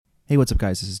Hey, what's up,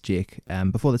 guys? This is Jake.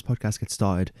 Before this podcast gets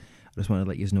started, I just want to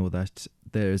let you know that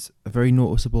there's a very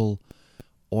noticeable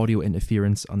audio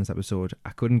interference on this episode. I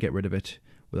couldn't get rid of it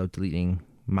without deleting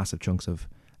massive chunks of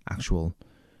actual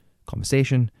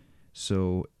conversation.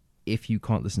 So if you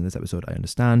can't listen to this episode, I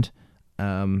understand.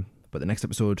 But the next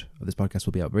episode of this podcast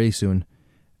will be out very soon,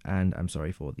 and I'm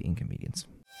sorry for the inconvenience.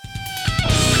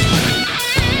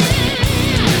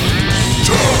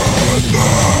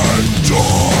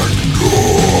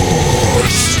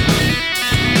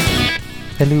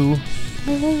 Hello.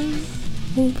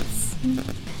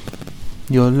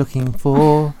 You're looking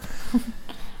for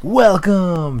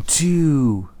welcome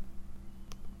to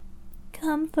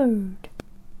comfort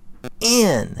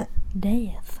in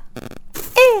death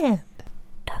and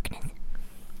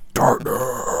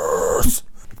darkness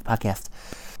podcast.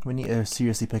 We need to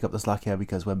seriously pick up the slack here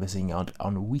because we're missing out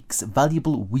on weeks,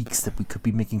 valuable weeks that we could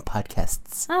be making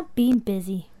podcasts. I've been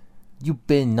busy. You've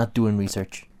been not doing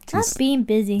research. I've been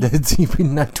busy. You've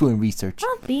been not doing research.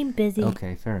 I've been busy.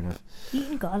 Okay, fair enough.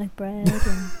 Eating garlic bread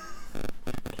and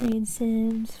playing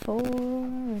Sims 4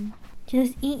 and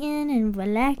just eating and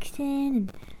relaxing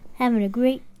and having a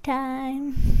great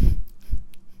time.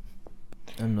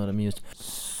 I'm not amused.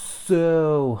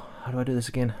 So, how do I do this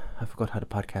again? I forgot how to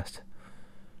podcast.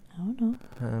 I don't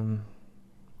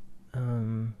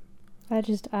know. I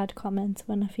just add comments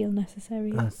when I feel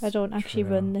necessary. That's I don't actually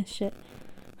true. run this shit.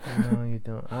 No, you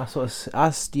don't. I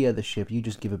steer the ship. You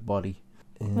just give it body.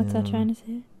 What's that trying to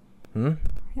say? Hmm?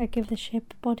 I give the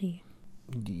ship body.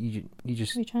 You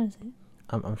just. What are you trying to say?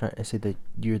 I'm trying to say that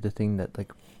you're the thing that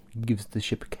like gives the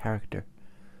ship character.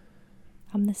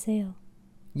 I'm the sail.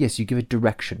 Yes, you give it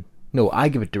direction. No, I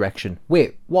give it direction.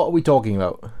 Wait, what are we talking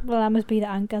about? Well, I must be the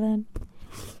anchor then.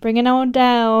 Bring it on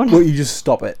down. Well, you just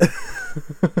stop it.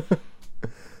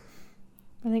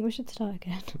 I think we should start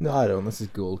again. No, I don't. This is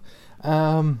gold.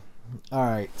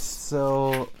 Alright,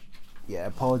 so yeah,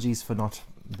 apologies for not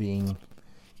being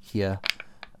here.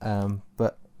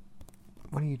 But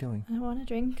what are you doing? I want a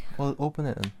drink. Well, open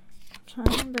it then. I'm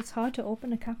trying, but it's hard to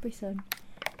open a Capri Sun.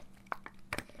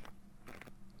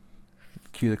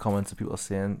 Cue the comments of people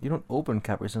saying, you don't open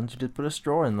Capri Suns, you just put a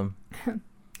straw in them.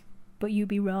 But you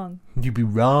be wrong. You'd be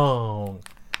wrong.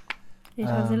 It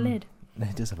has a lid.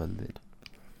 It does have a lid.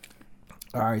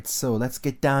 Alright, so let's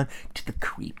get down to the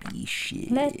creepy shit.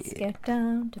 Let's get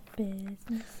down to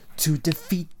business. To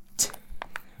defeat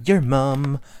your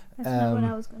mum. That's not what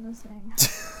I was going to say.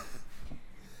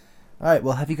 Alright,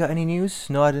 well, have you got any news?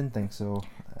 No, I didn't think so.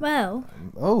 Well,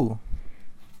 Oh.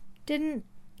 didn't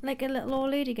like a little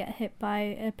old lady get hit by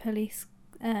a police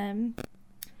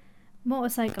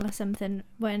motorcycle or something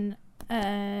when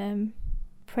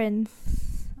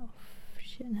Prince... Oh,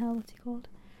 shit in hell, what's he called?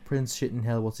 Prince shit in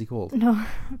hell, what's he called? No,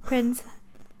 Prince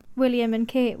William and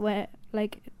Kate were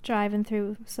like driving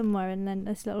through somewhere, and then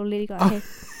this little lady got hit,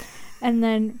 and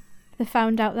then they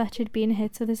found out that she'd been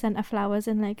hit, so they sent her flowers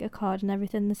and like a card and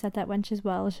everything. They said that when she's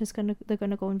well, they're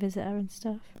gonna go and visit her and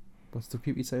stuff. What's the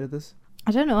creepy side of this?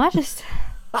 I don't know. I just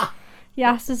you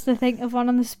asked us to think of one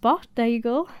on the spot. There you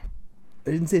go. I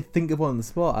didn't say think of one on the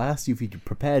spot. I asked you if you'd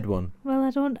prepared one. Well,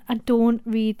 I don't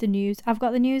read the news. I've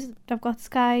got the news. I've got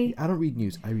Sky. I don't read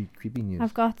news. I read creepy news.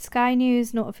 I've got Sky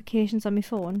News notifications on my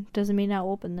phone. Doesn't mean I'll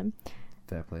open them.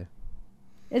 Fair play.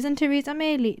 Isn't Theresa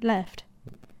May left?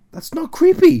 That's not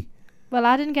creepy. Well,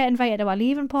 I didn't get invited to our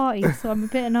leaving party, so I'm a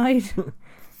bit annoyed.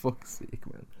 Fuck's sake,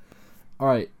 man.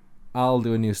 Alright, I'll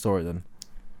do a news story then.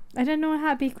 I don't know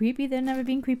how to be creepy. They've never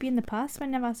been creepy in the past.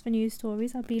 When I've asked for news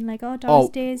stories, I've been like, oh, Doris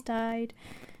Day's died.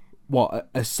 What,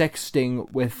 a sex sting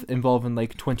with involving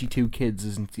like 22 kids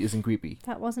isn't creepy?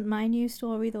 That wasn't my news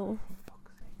story, though.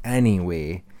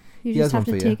 Anyway. You Here's just have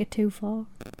one to for you. take it too far.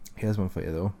 Here's one for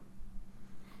you though.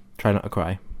 Try not to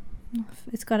cry.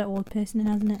 It's got an old person in,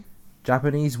 hasn't it?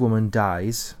 Japanese woman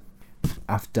dies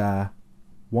after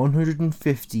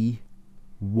 150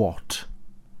 what?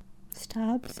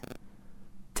 Stabs.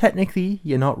 Technically,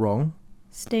 you're not wrong.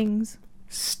 Stings.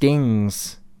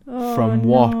 Stings. Oh, From no.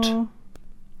 what?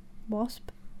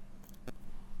 Wasp.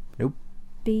 Nope.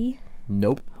 Bee.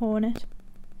 Nope. Hornet.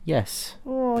 Yes.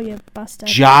 Oh, you bastard.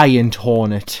 Giant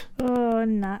hornet. Oh,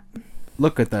 nah.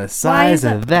 Look at the size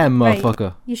of them, Right.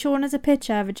 motherfucker. You're showing us a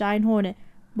picture of a giant hornet.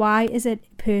 Why is a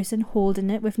person holding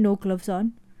it with no gloves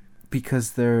on?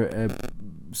 Because they're a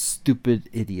stupid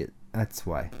idiot. That's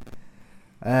why.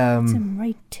 Some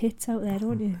right tits out there,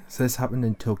 don't you? So this happened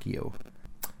in Tokyo.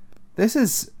 This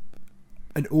is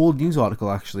an old news article,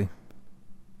 actually.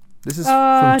 This is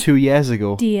from 2 years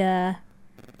ago. Dear.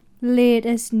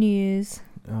 Latest news.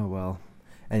 Oh, well.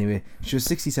 Anyway, she was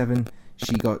 67.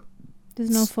 She got... There's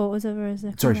no photos of her, is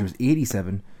there? Sorry, she was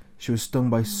 87. She was stung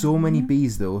by so many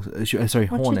bees, though. Sorry, What's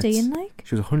hornets. she doing like?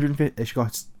 She was 150. She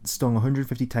got stung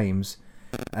 150 times.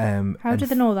 How did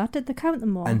they know that? Did they count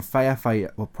them all? And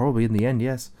firefighter, well, probably in the end,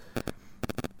 yes.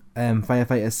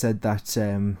 Firefighters said that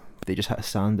they just had to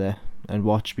stand there and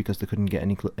watch because they couldn't get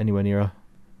anywhere near her.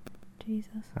 Jesus.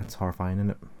 That's horrifying,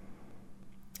 isn't it?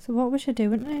 So what was she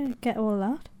doing to get all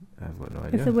that? I've got no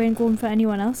If idea. they weren't going for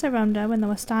anyone else around her when they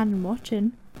were standing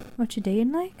watching, what's she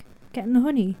doing like? Getting the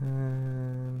honey?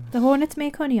 The hornets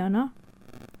make honey or not?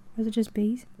 Or is it just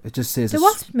bees? It just says... Do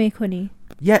wasps make honey?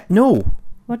 Yeah, no.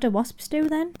 What do wasps do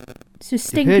then? It's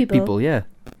just They sting hurt people. yeah.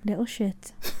 Little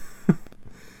shit.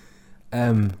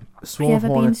 Swarm Have you ever been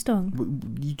hornet...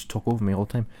 stung? You just talk over me all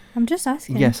the time. I'm just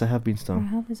asking. Yes, I have been I stung.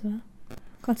 have as well.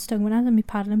 Got stung when I was in my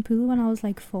paddling pool when I was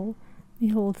like 4.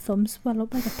 My whole thumb swelled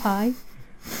up like a pie.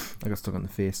 I got stung on the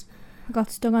face. I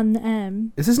got stung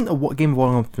on This isn't a game of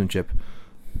one-upmanship.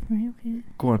 Right, okay.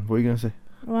 Go on, what are you going to say?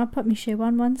 Well, I put my shoe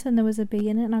on once and there was a bee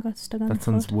in it and I got stung on That the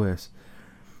sounds foot. worse.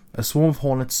 A swarm of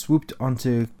hornets swooped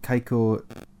onto Kaiko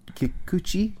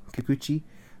Kikuchi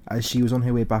as she was on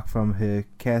her way back from her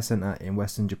care centre in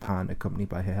Western Japan, accompanied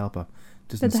by her helper.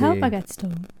 Doesn't Did the say. helper get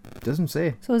stung? Doesn't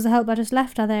say. So was the helper just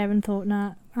left her there and thought,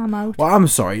 nah, I'm out? Well, I'm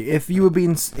sorry. If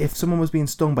someone was being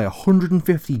stung by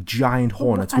 150 giant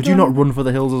hornets, I would you not don't- run for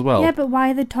the hills as well? Yeah, but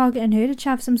why are they targeting her? Did she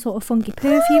have some sort of funky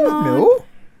perfume on? No.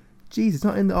 Jeez, it's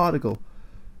not in the article.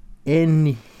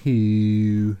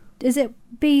 Anywho. Is it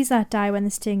bees that die when they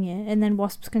sting you and then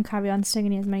wasps can carry on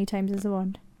stinging you as many times as they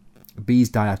want? Bees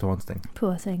die after one sting.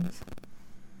 Poor things.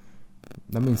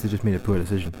 That means they just made a poor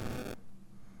decision.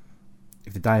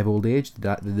 If they die of old age,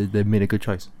 they made a good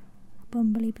choice.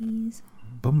 Bumblebee bees.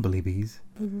 Bumblebee bees.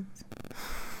 Buzzards.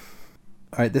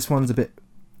 Alright, this one's a bit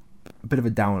of a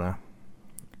downer.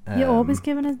 You're always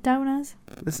giving us downers.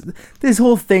 This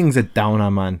whole thing's a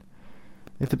downer, man.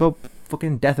 It's about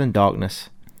fucking death and darkness.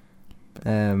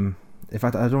 In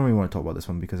fact, I don't really want to talk about this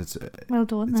one because it's Well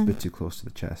done a then. bit too close to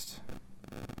the chest.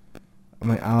 I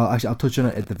mean, I'll touch on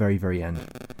it at the very, very end.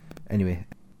 Anyway,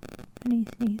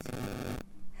 Sneeze.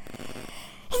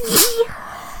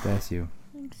 bless you.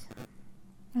 Thanks.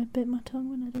 I bit my tongue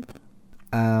when I did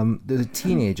that. There's a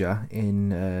teenager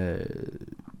in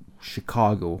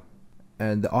Chicago,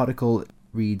 and the article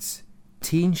reads,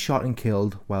 "Teen shot and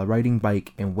killed while riding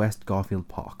bike in West Garfield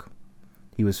Park.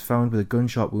 He was found with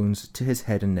gunshot wounds to his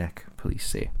head and neck," police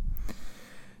say.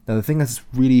 Now, the thing that's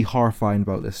really horrifying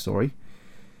about this story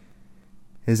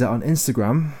is that on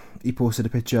Instagram, he posted a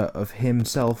picture of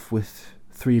himself with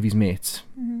 3 of his mates.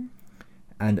 Mm-hmm.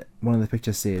 And one of the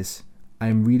pictures says,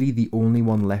 "I'm really the only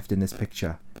one left in this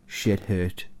picture. Shit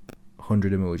hurt.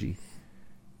 100 emoji."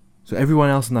 So everyone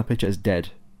else in that picture is dead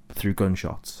through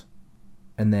gunshots.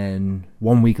 And then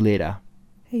 1 week later,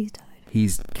 He's died.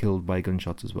 he's killed by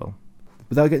gunshots as well.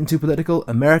 Without getting too political,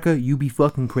 America, you be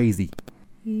fucking crazy.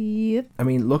 Yep. I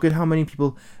mean, look at how many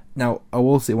people... Now, I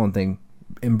will say one thing.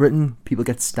 In Britain, people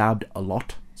get stabbed a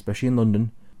lot, especially in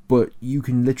London. But you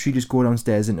can literally just go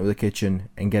downstairs into the kitchen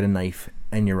and get a knife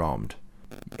and you're armed.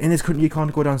 In this country, you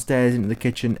can't go downstairs into the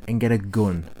kitchen and get a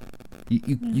gun.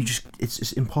 You just... It's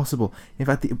just impossible. In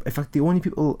fact, the only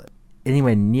people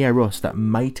anywhere near us that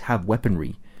might have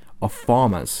weaponry are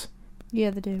farmers.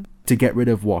 Yeah, they do. To get rid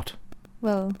of what?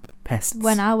 Well, Pests.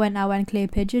 when I went clay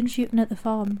pigeon shooting at the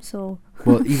farm, so...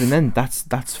 Well, even then,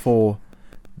 that's for...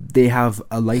 They have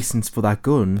a license for that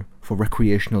gun for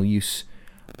recreational use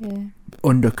Yeah.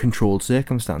 under controlled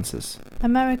circumstances.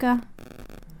 America,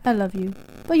 I love you.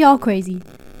 But you're crazy.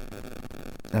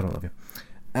 I don't love you.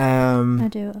 I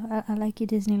do. I like your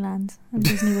Disneyland and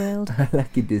Disney World. I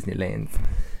like your Disneyland.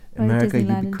 Or America, you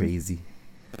Disneyland be and crazy.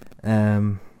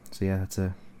 So yeah, that's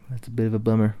a bit of a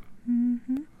bummer.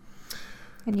 Mm-hmm.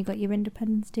 And you got your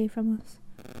Independence Day from us.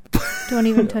 Don't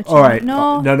even touch All it. right.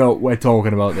 No. No, we're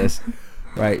talking about this.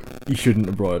 Right, you shouldn't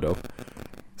have brought it up.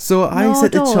 So I No,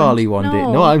 said to don't. Charlie one day.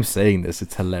 No. No, I'm saying this.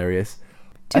 It's hilarious.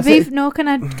 To be no, can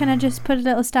I just put a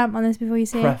little stamp on this before you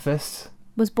say it? Preface.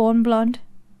 Was born blonde,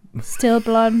 still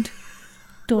blonde.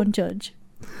 Don't judge.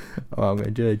 Oh, I'm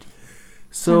gonna judge.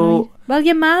 So Well,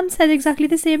 your mum said exactly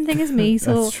the same thing as me.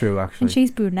 So that's true, actually. and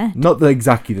she's brunette. Not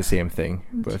exactly the same thing,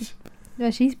 but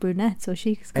Yeah, she's brunette, so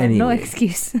she's got no Anyway.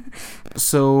 excuse.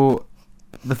 so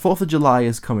the 4th of July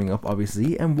is coming up,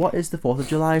 obviously. And what is the 4th of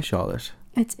July, Charlotte?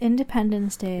 It's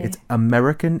Independence Day. It's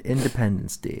American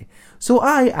Independence Day. So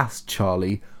I asked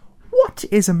Charlie, what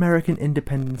is American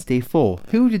Independence Day for?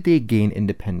 Who did they gain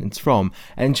independence from?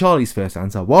 And Charlie's first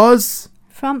answer was...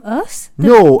 From us? The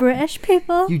No. British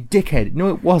people? You dickhead. No,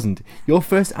 it wasn't. Your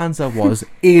first answer was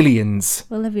aliens.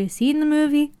 Well, have you seen the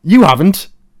movie? You haven't.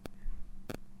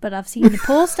 But I've seen the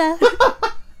poster.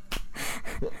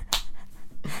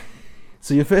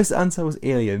 So your first answer was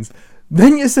aliens.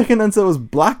 Then your second answer was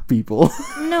black people.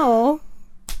 No.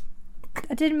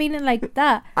 I didn't mean it like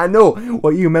that. I know.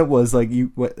 What you meant was like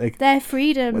Their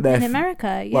freedom in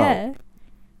America, yeah.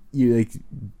 You like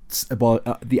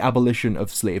about the abolition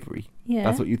of slavery. Yeah.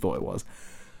 That's what you thought it was.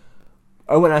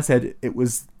 And when I said it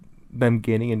was them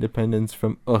gaining independence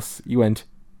from us, you went,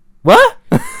 what?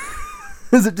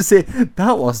 As if to say,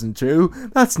 that wasn't true.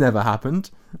 That's never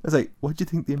happened. I was like, what do you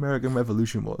think the American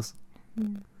Revolution was?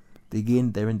 They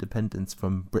gained their independence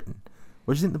from Britain.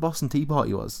 What do you think the Boston Tea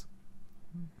Party was?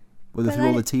 Where they threw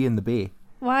all the tea in the bay.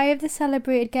 Why have they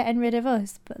celebrated getting rid of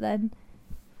us, but then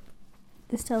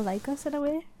they still like us in a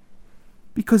way?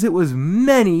 Because it was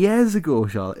many years ago,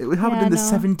 Charlotte. It happened Yeah, in the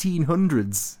I know.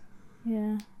 1700s.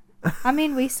 Yeah. I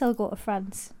mean, we still go to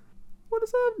France. What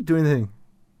does that do anything?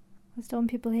 Because don't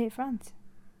people hate France?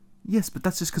 Yes, but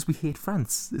that's just because we hate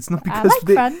France. It's not I because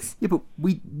like France. Yeah, but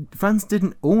France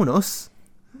didn't own us.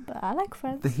 But I like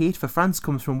France. The hate for France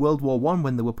comes from World War One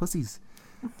when they were pussies.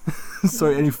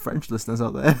 Sorry, any French listeners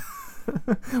out there.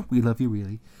 We love you,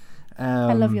 really.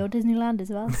 I love your Disneyland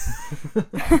as well.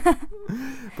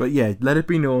 But yeah, let it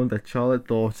be known that Charlotte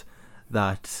thought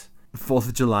that 4th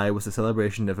of July was a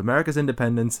celebration of America's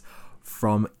independence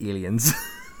from aliens.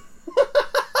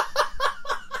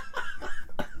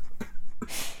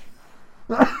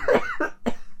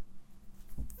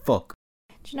 Fuck.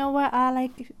 Do you know what I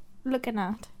like looking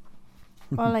at?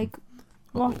 Or like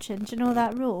watching? Do you know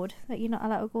that road that you're not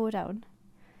allowed to go down?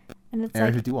 And it's Area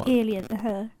like 51. alien to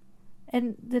her.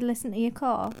 And they listen to your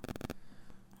car.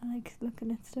 I like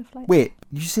looking at stuff like Wait,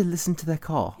 did you say listen to their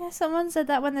car? Yeah, someone said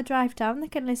that when they drive down, they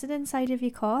can listen inside of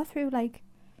your car through like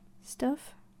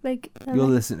stuff. Like they're You'll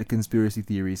like, listen to conspiracy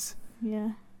theories.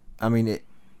 yeah, I mean,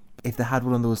 if they had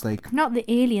one of those like... not the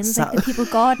aliens, like the people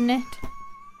guarding it.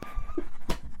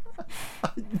 I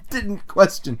didn't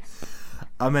question.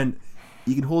 I meant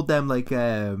you can hold them like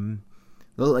little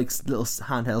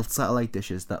handheld satellite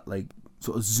dishes that like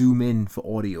sort of zoom in for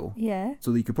audio. Yeah,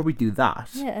 So you could probably do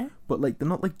that. yeah. But like they're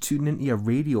not like tuning into your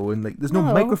radio and like there's no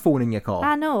No. microphone in your car.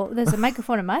 I know there's a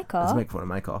microphone in my car. There's a microphone in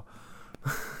my car.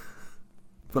 But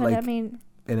but like I mean,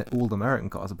 in an old American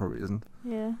cars, it probably isn't.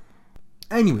 yeah.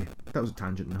 Anyway, that was a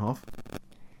tangent and a half.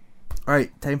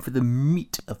 Alright, time for the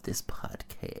meat of this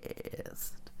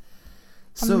podcast.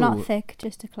 I'm not thick,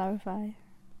 just to clarify.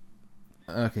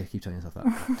 Okay, keep telling yourself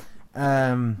that.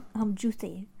 I'm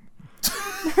juicy.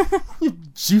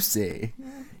 Juicy.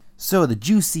 So the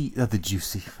juicy,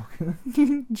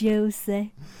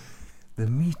 Juicy. the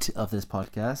meat of this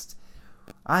podcast.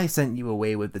 I sent you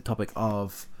away with the topic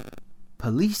of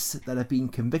police that have been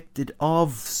convicted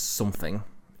of something.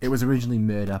 It was originally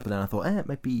murder, but then I thought, it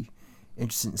might be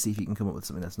interesting to see if you can come up with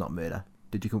something that's not murder.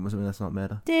 Did you come up with something that's not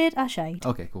murder? Did I shite?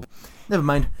 Okay, cool. Never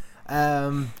mind.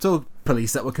 So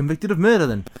police that were convicted of murder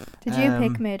then. Did you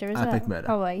pick murder as I well? picked murder.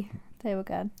 Oh, wait. There we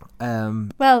go. Um.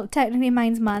 Well, technically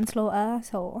mine's manslaughter,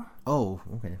 so... Oh,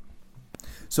 okay.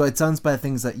 So it sounds by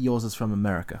things that yours is from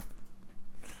America.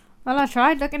 Well, I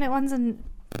tried looking at ones in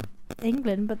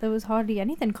England, but there was hardly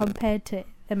anything compared to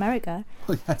America.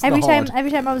 That's Every not time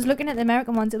hard. I was looking at the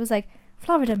American ones, it was like,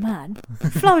 Florida man.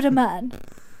 Florida man.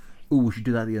 Ooh, we should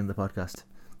do that at the end of the podcast.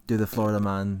 Do the Florida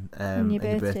man On your on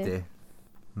your birthday.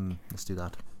 birthday. Let's do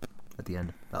that at the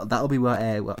end. That'll be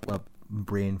where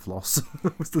brain floss.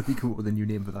 We'll still need to come up with a new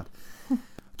name for that. Do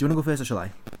you want to go first or shall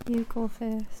I? You go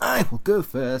first. I will go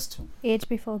first. Age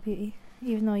before beauty,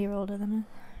 even though you're older than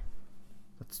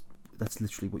us. That's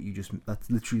literally what you just. That's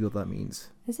literally what that means.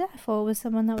 Is it? I thought it was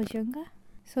someone that was younger.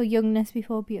 So youngness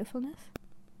before beautifulness.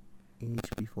 Age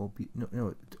before beauty.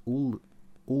 No. It's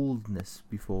oldness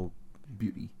before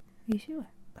beauty. Are you sure?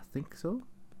 I think so.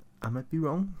 I might be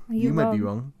wrong. Are you might be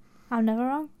wrong? wrong. I'm never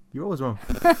wrong. You're always wrong.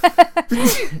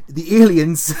 The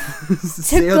aliens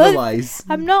say good- otherwise,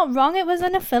 I'm not wrong. It was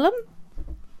in a film.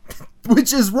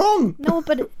 which is wrong. No,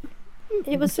 but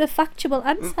it was a factual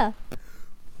answer.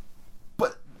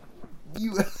 But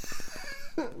you.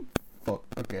 Fuck.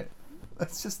 Okay.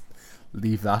 Let's just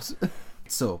leave that.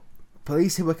 So,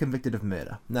 police who were convicted of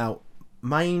murder. Now,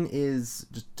 mine is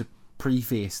just to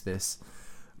preface this.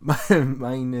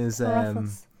 Mine is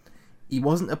he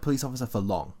wasn't a police officer for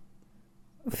long,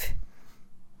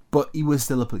 but he was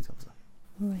still a police officer.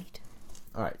 Right.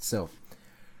 All right. So,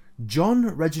 John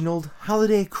Reginald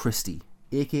Halliday Christie,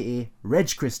 aka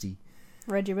Reg Christie.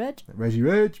 Reggie Reg. Reggie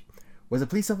Reg was a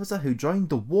police officer who joined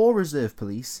the War Reserve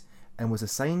Police and was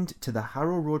assigned to the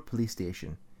Harrow Road Police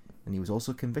Station, and he was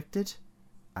also convicted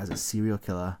as a serial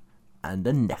killer and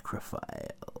a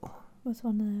necrophile. What's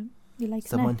one of them? You like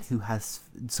Someone who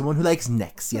likes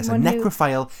necks. Yes, Someone a who-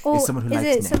 necrophile Oh, is someone who is likes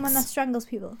it necks. someone that strangles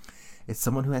people? It's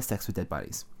someone who has sex with dead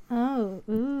bodies. Oh,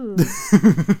 ooh.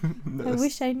 I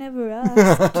wish I never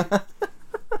asked.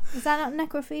 Is that not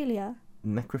necrophilia?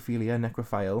 Necrophilia,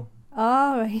 necrophile.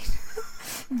 Oh, right.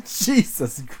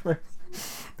 Jesus Christ.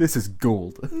 This is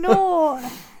gold. No.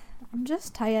 I'm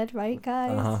just tired, right,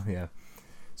 guys? Yeah.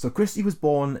 So Christie was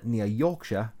born near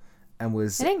Yorkshire and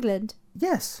was... In England?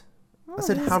 Yes. Oh, I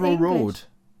said there's Harrow English. Road.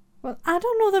 Well, I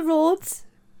don't know the roads.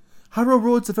 Harrow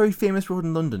Road's a very famous road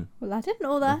in London. Well, I didn't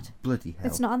know that. Bloody hell.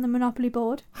 It's not on the Monopoly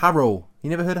board. Harrow. You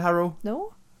never heard of Harrow?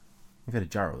 No. You've heard of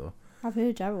Jarrow, though. I've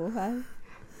heard Jarrow.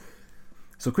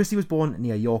 So Christie was born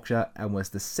near Yorkshire and was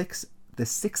the sixth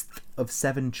of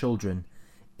 7 children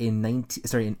in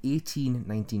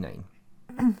 1899.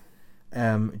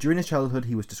 During his childhood,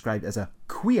 he was described as a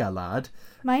queer lad.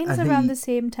 Mine's around the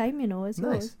same time, as yours.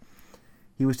 Nice.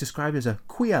 He was described as a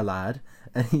queer lad,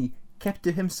 and he kept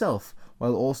to himself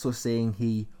while also saying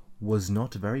he was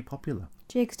not very popular.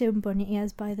 Jake's doing bunny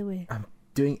ears, by the way. I'm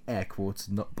doing air quotes,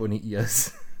 not bunny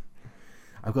ears.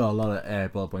 I've got a lot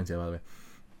of bullet points here, by the way.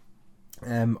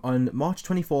 On March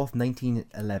 24th,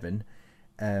 1911,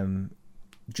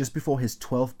 just before his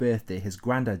 12th birthday, his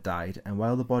granddad died, and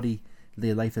while the body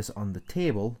lay lifeless on the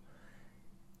table,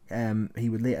 he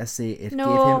would later say it gave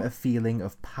him a feeling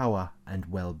of power and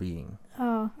well-being.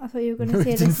 Oh, I thought you were going to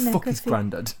say this fuck his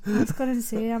granddad. I was going to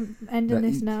say, I'm ending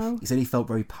this now. He said he felt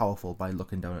very powerful by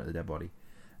looking down at the dead body.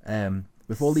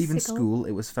 Before leaving school,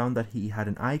 it was found that he had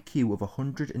an IQ of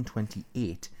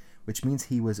 128, which means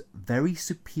he was of very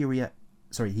superior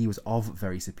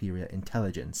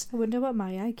intelligence. I wonder what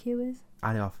my IQ is.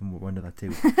 I often wonder that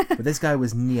too. But this guy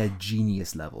was near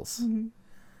genius levels.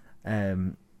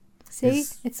 Mm-hmm. See,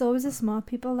 it's always the smart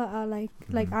people that are like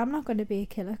I'm not going to be a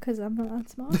killer because I'm not that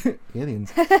smart.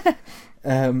 Aliens.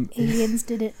 Aliens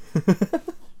did it.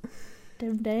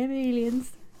 Damn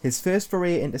aliens. His first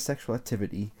foray into sexual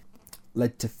activity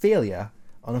led to failure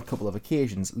on a couple of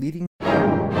occasions, leading...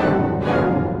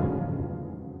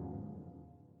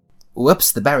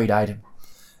 Whoops, the Barry died.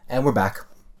 And we're back.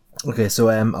 Okay, so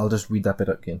I'll just read that bit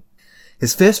up again.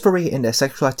 His first foray into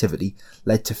sexual activity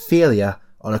led to failure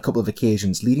on a couple of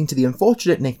occasions, leading to the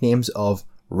unfortunate nicknames of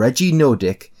Reggie No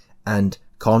Dick and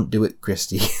Can't Do It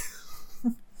Christie.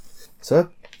 So,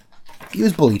 he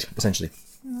was bullied, essentially.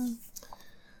 Mm.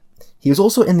 He was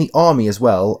also in the army as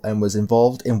well, and was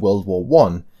involved in World War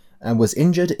I, and was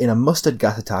injured in a mustard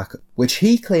gas attack, which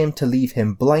he claimed to leave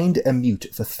him blind and mute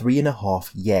for 3.5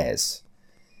 years.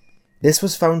 This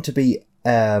was found to be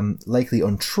likely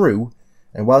untrue,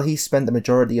 and while he spent the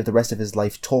majority of the rest of his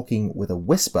life talking with a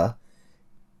whisper,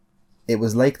 it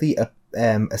was likely a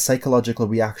psychological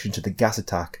reaction to the gas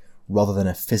attack rather than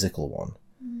a physical one.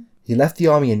 Mm. He left the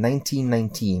army in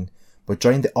 1919, but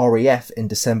joined the RAF in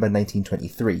December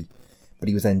 1923, but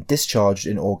he was then discharged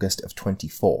in August of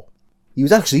 24. He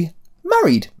was actually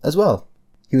married as well.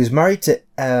 He was married to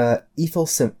Ethel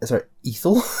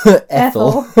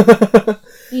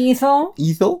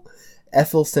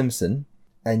Simpson,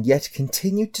 and yet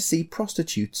continued to see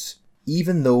prostitutes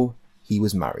even though he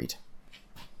was married.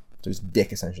 So his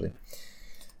dick, essentially.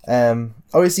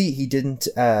 Obviously, he didn't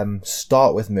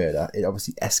start with murder. It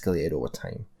obviously escalated over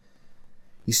time.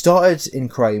 He started in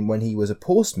crime when he was a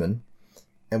postman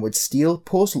and would steal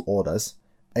postal orders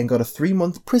and got a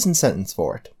 3-month prison sentence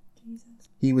for it. Jesus.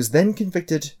 He was then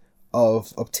convicted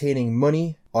of obtaining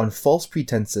money on false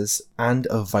pretenses and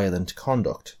of violent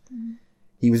conduct. Mm.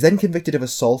 He was then convicted of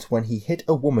assault when he hit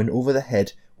a woman over the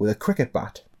head with a cricket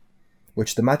bat,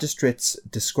 which the magistrates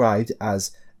described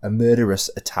as a murderous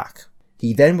attack.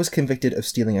 He then was convicted of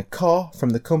stealing a car from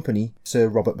the company Sir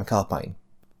Robert McAlpine.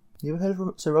 You ever heard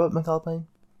of Sir Robert McAlpine?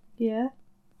 Yeah.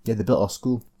 Yeah, they built our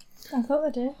school. I thought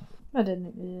they did. I didn't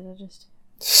think they did, I just...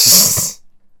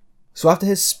 So after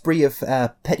his spree of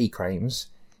petty crimes,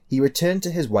 he returned to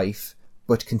his wife,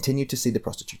 but continued to see the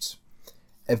prostitutes.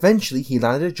 Eventually, he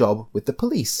landed a job with the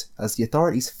police, as the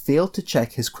authorities failed to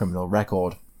check his criminal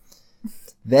record.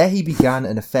 There he began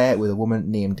an affair with a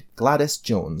woman named Gladys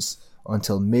Jones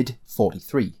until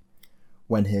mid-43,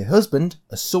 when her husband,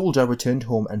 a soldier, returned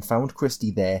home and found Christie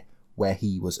there where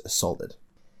he was assaulted.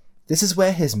 This is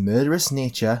where his murderous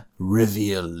nature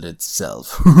revealed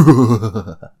itself.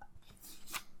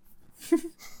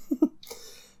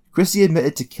 Christie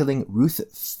admitted to killing Ruth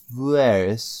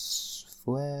Fuerst.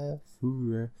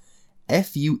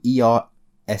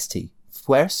 F-U-E-R-S-T.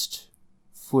 Fuerst.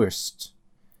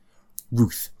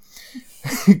 Ruth.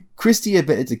 Christie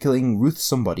admitted to killing Ruth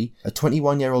somebody, a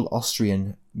 21-year-old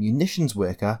Austrian munitions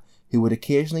worker who would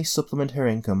occasionally supplement her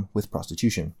income with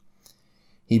prostitution.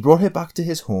 He brought her back to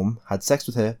his home, had sex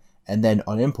with her, and then,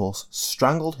 on impulse,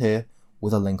 strangled her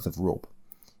with a length of rope.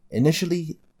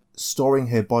 Initially, storing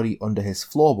her body under his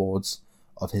floorboards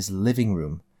of his living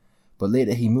room, but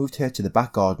later he moved her to the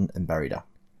back garden and buried her.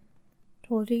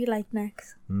 Told you like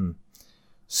necks.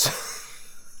 So,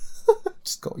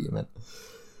 just got you, man.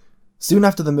 Soon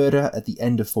after the murder at the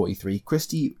end of 43,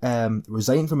 Christie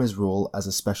resigned from his role as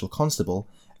a special constable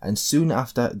and soon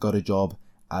after got a job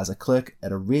as a clerk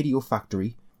at a radio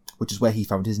factory, which is where he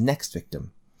found his next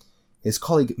victim. His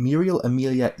colleague Muriel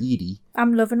Amelia Eady...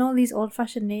 I'm loving all these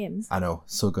old-fashioned names. I know,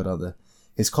 so good, aren't they?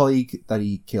 His colleague that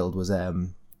he killed was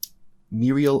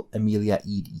Muriel Amelia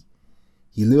Eady.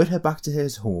 He lured her back to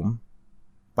his home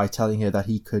by telling her that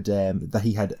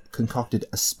he had concocted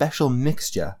a special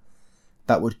mixture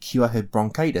that would cure her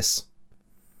bronchitis.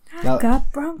 I've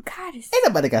got bronchitis. Ain't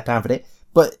nobody got time for that.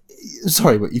 But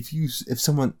sorry, but if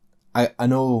someone, I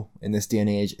know in this day and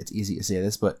age it's easy to say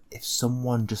this, but if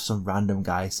someone, just some random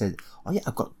guy said, "Oh yeah,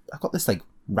 I've got this like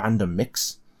random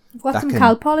mix," I've got some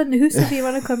Calpol in the house if you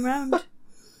want to come round.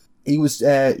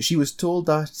 She was told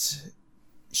that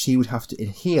she would have to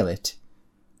inhale it,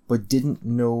 but didn't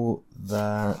know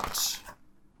that.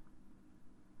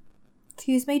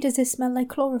 Excuse me, does this smell like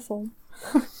chloroform?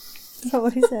 Is that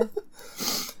what he said?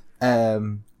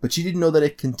 But she didn't know that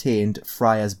it contained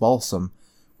Friar's balsam,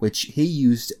 which he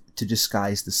used to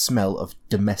disguise the smell of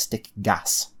domestic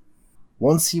gas.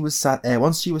 Once she was sat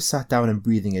down and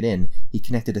breathing it in, he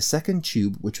connected a second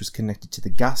tube which was connected to the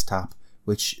gas tap,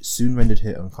 which soon rendered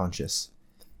her unconscious.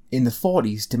 In the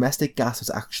 40s, domestic gas was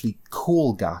actually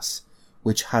coal gas,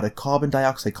 which had a carbon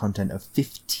dioxide content of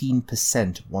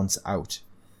 15% once out.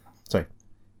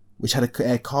 Which had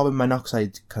a carbon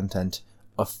monoxide content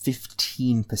of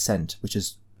 15%, which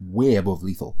is way above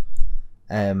lethal.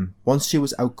 Once she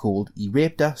was out cold, he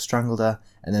raped her, strangled her,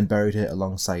 and then buried her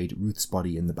alongside Ruth's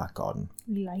body in the back garden.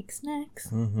 Like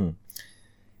snacks. Mm-hmm.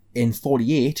 In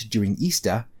 48, during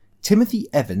Easter, Timothy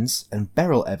Evans and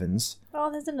Beryl Evans...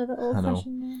 Oh, there's another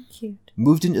old-fashioned name. Cute.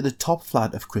 ...moved into the top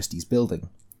flat of Christie's building.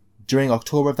 During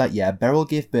October of that year, Beryl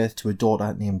gave birth to a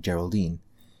daughter named Geraldine.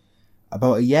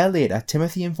 About a year later,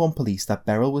 Timothy informed police that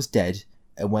Beryl was dead,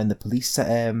 and when the police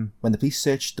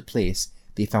searched the place,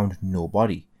 they found no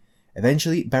body.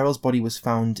 Eventually, Beryl's body was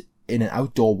found in an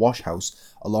outdoor wash house,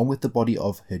 along with the body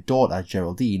of her daughter,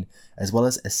 Geraldine, as well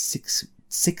as a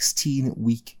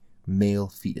 16-week male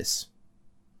fetus.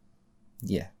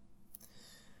 Yeah.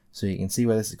 So you can see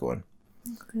where this is going.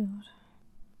 Oh, God.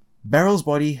 Beryl's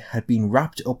body had been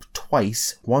wrapped up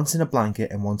twice, once in a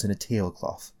blanket and once in a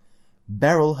tablecloth.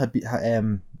 Beryl had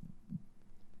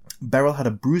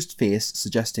a bruised face,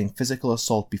 suggesting physical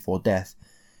assault before death,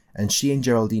 and she and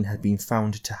Geraldine had been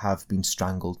found to have been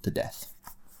strangled to death.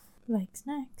 Like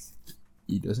snacks.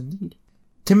 He does indeed.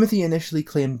 Timothy initially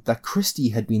claimed that Christie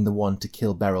had been the one to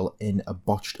kill Beryl in a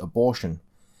botched abortion.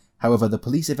 However, the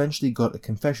police eventually got a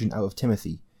confession out of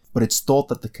Timothy, but it's thought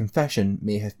that the confession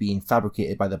may have been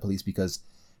fabricated by the police because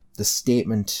the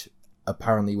statement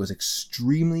apparently was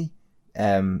extremely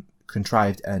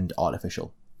contrived and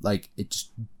artificial. Like, it's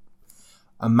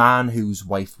a man whose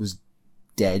wife was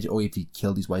dead, or if he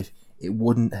killed his wife, he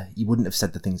wouldn't have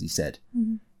said the things he said.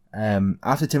 Mm-hmm.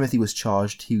 After Timothy was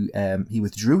charged, he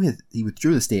withdrew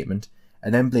the statement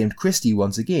and then blamed Christie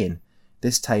once again,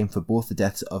 this time for both the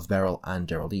deaths of Beryl and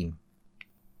Geraldine.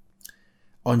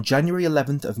 On January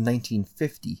 11th of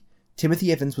 1950,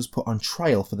 Timothy Evans was put on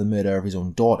trial for the murder of his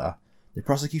own daughter. The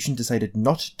prosecution decided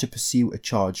not to pursue a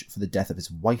charge for the death of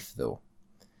his wife, though.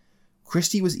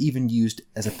 Christie was even used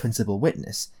as a principal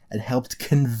witness and helped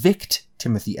convict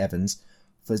Timothy Evans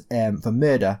for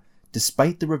murder,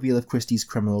 despite the reveal of Christie's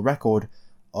criminal record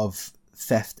of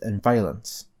theft and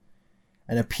violence.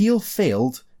 An appeal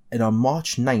failed, and on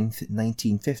March 9th,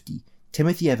 1950,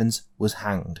 Timothy Evans was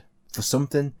hanged for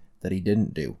something that he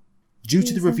didn't do. Due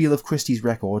to the reveal of Christie's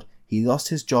record, he lost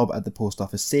his job at the Post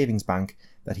Office Savings Bank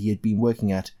that he had been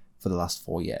working at for the last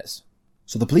 4 years.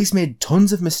 So the police made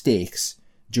tons of mistakes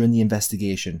during the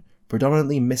investigation,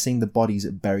 predominantly missing the bodies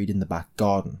buried in the back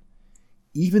garden.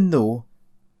 Even though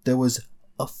there was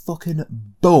a fucking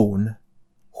bone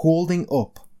holding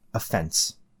up a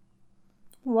fence.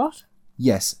 What?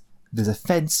 Yes, there was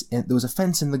a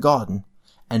fence in the garden,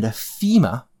 and a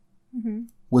femur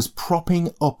was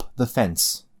propping up the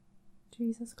fence.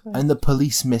 Jesus Christ. And the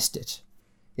police missed it.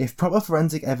 If proper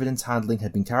forensic evidence handling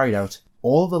had been carried out,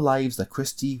 all the lives that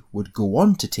Christie would go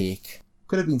on to take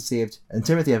could have been saved, and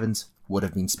Timothy Evans would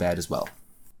have been spared as well.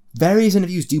 Various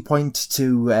interviews do point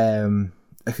to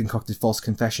a concocted false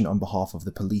confession on behalf of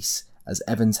the police, as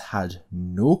Evans had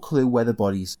no clue where the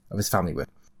bodies of his family were.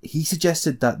 He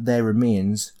suggested that their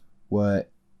remains were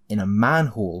in a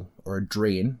manhole or a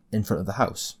drain in front of the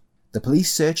house. The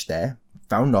police searched there,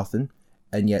 found nothing,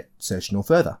 and yet searched no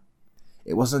further.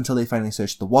 It wasn't until they finally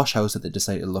searched the wash house that they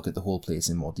decided to look at the whole place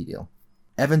in more detail.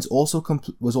 Evans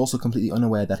was also completely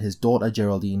unaware that his daughter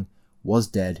Geraldine was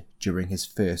dead during his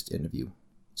first interview,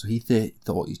 so he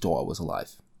thought his daughter was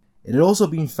alive. It had also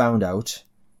been found out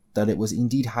that it was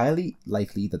indeed highly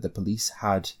likely that the police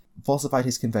had falsified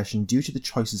his confession due to the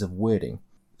choices of wording.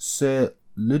 Sir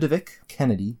Ludovic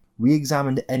Kennedy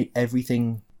re-examined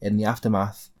everything in the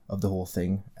aftermath of the whole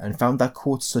thing and found that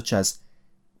quotes such as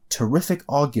 "terrific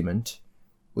argument,"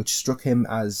 which struck him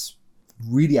as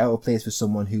really out of place for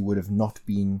someone who would have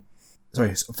been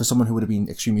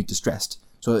extremely distressed.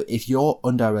 So if you're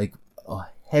under like a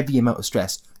heavy amount of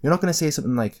stress, you're not going to say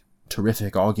something like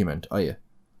 "terrific argument," are you?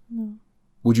 No.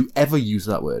 Would you ever use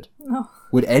that word? No.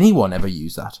 Would anyone ever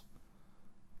use that?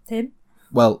 Him?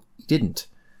 Well, he didn't.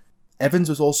 Evans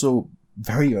was also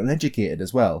very uneducated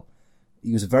as well.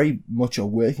 He was very much a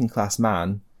working class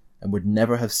man and would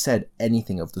never have said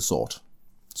anything of the sort.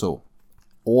 So,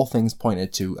 all things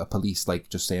pointed to a police like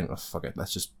just saying, "Oh, fuck it,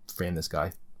 let's just frame this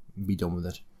guy and be done with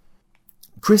it."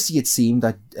 Christie, it seemed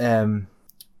that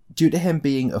due to him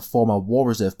being a former War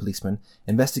Reserve policeman,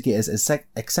 investigators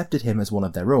accepted him as one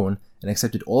of their own and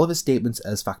accepted all of his statements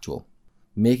as factual,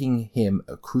 making him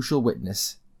a crucial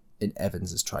witness in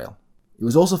Evans's trial. It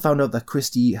was also found out that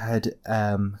Christie had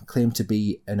claimed to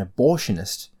be an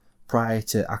abortionist prior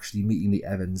to actually meeting the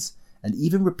Evans, and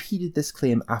even repeated this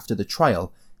claim after the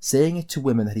trial, saying it to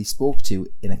women that he spoke to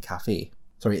in a cafe.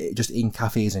 Sorry, just in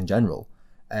cafes in general,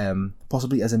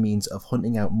 possibly as a means of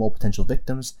hunting out more potential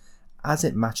victims, as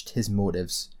it matched his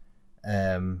motives.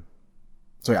 As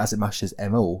it matched his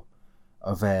MO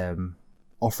of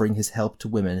offering his help to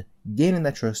women, gaining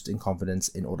their trust and confidence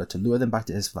in order to lure them back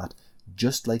to his flat,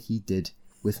 just like he did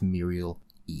with Muriel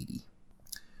Eady.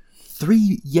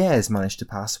 3 years managed to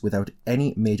pass without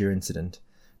any major incident.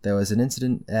 There was an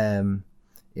incident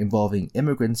involving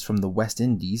immigrants from the West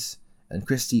Indies, and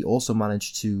Christie also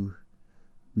managed to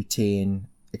retain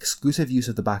exclusive use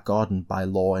of the back garden by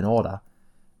law and order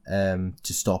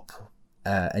to stop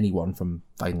anyone from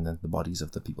finding the bodies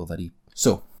of the people that he...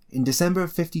 So, in December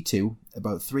of 52,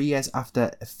 about 3 years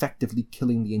after effectively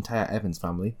killing the entire Evans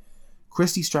family,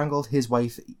 Christie strangled his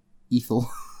wife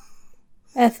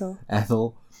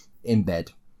Ethel in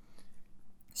bed.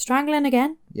 Strangling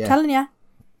again? Yeah. Telling ya.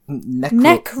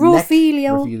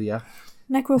 Necrophilia.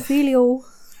 Necrophilia.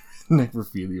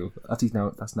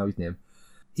 That's now his name.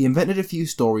 He invented a few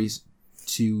stories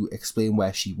to explain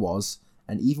where she was,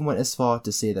 and even went as far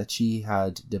to say that she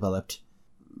had developed,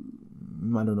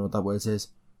 I don't know what that word is,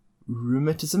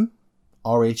 rheumatism?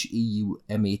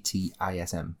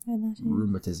 Rheumatism.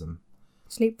 Rheumatism.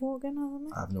 Sleepwalking or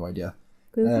something? I have no idea.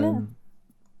 Google it.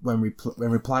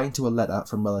 When replying to a letter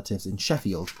from relatives in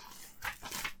Sheffield,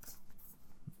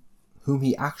 whom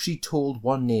he actually told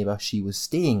one neighbour she was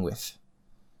staying with.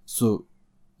 So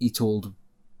he told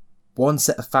one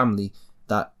set of family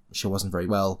that she wasn't very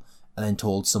well, and then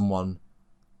told someone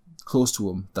close to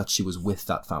him that she was with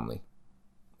that family,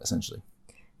 essentially.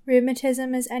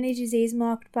 Rheumatism is any disease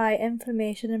marked by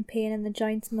inflammation and pain in the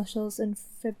joints, muscles, and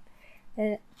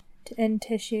in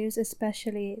tissues,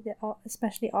 especially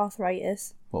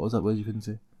arthritis. What was that word you couldn't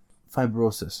say?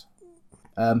 Fibrosis.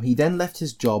 He then left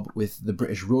his job with the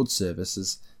British Road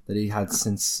Services that he had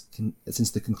since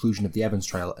the conclusion of the Evans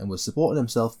trial, and was supporting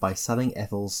himself by selling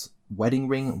Ethel's wedding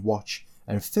ring, watch,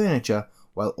 and furniture,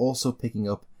 while also picking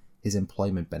up his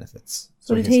employment benefits.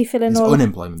 So did he fill in all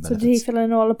unemployment benefits? So did he fill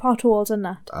in all the potholes and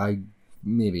that? I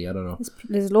don't know.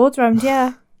 There's loads around,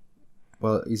 yeah.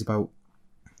 Well, he's about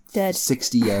dead.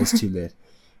 60 years too late.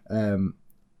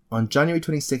 On January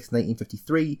 26,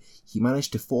 1953, he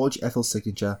managed to forge Ethel's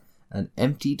signature and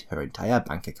emptied her entire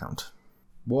bank account.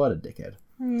 What a dickhead.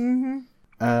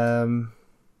 Mm-hmm.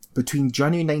 Between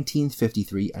January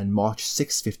 1953 and March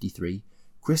 653,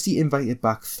 Christie invited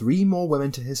back 3 more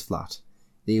women to his flat.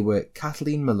 They were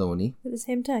Kathleen Maloney. At the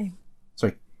same time?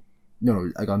 Sorry.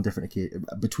 No, I got on different occasions.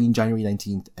 Between January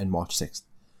 19th and March 6th.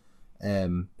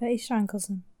 But he strangles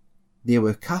him. They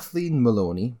were Kathleen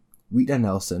Maloney, Rita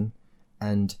Nelson,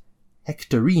 and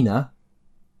Hectorina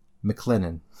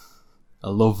McLennan. I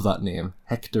love that name,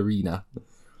 Hectorina.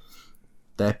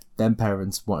 Them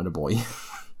parents wanted a boy.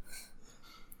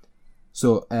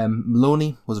 So,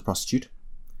 Maloney was a prostitute.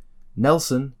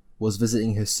 Nelson was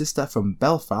visiting her sister from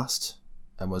Belfast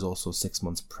and was also 6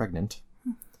 months pregnant.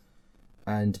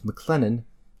 And McLennan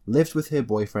lived with her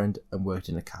boyfriend and worked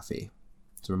in a cafe.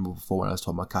 So remember before when I was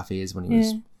talking about cafes, when he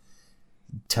was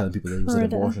telling people that he was an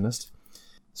abortionist.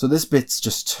 So this bit's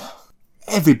just...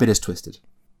 every bit is twisted.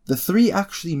 The 3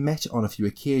 actually met on a few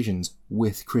occasions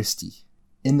with Christie.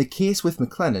 In the case with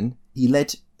McLennan, he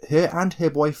led her and her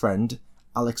boyfriend,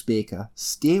 Alex Baker,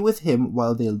 stay with him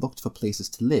while they looked for places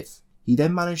to live. He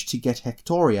then managed to get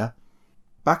Hectoria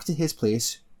back to his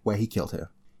place where he killed her.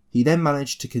 He then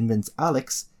managed to convince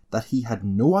Alex that he had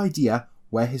no idea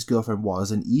where his girlfriend was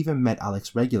and even met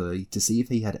Alex regularly to see if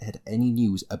he had had any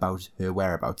news about her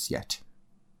whereabouts yet.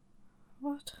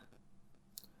 What?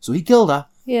 So he killed her.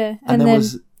 Yeah, and then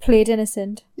played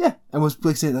innocent. Yeah, and was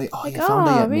saying like, oh, you found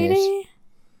her yet, really? mate?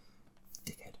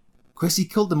 Dickhead. Christy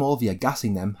killed them all via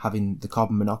gassing them, having the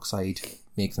carbon monoxide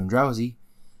make them drowsy,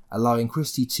 allowing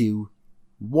Christy to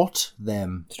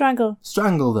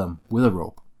strangle them with a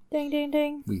rope. Ding, ding,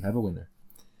 ding. We have a winner.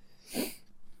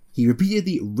 He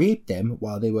repeatedly raped them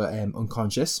while they were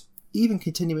unconscious, even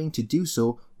continuing to do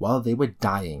so while they were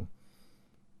dying.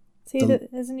 See,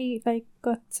 hasn't he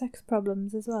got sex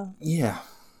problems as well? Yeah,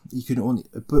 he could only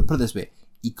put it this way: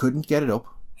 he couldn't get it up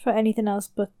for anything else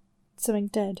but something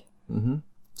dead. Mm-hmm.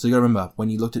 So you gotta remember, when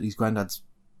he looked at his granddad's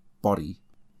body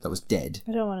that was dead,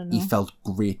 I don't want to know. He felt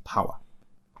great power.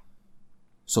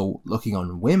 So looking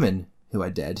on women who are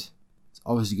dead, it's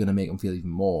obviously going to make him feel even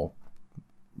more,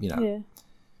 Yeah.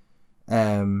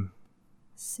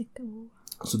 Sicko.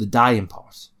 So the dying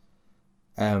part.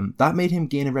 That made him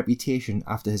gain a reputation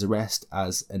after his arrest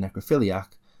as a necrophiliac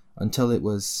until it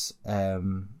was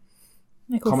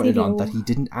commented on that he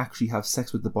didn't actually have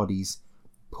sex with the bodies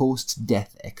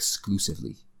post-death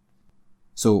exclusively.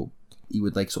 So he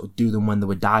would sort of do them when they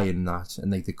were dying and that,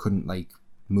 and they couldn't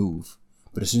move.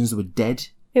 But as soon as they were dead...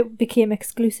 It became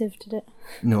exclusive, did it?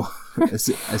 No. as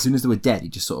soon as they were dead, he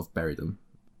just sort of buried them.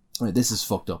 Right, this is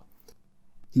fucked up.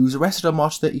 He was arrested on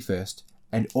March 31st,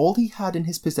 and all he had in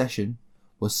his possession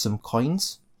was some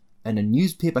coins and a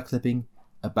newspaper clipping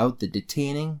about the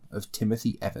detaining of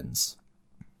Timothy Evans.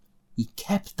 He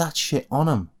kept that shit on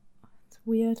him. It's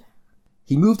weird.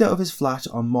 He moved out of his flat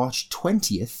on March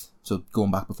 20th, so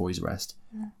going back before his arrest,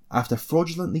 after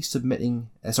fraudulently subletting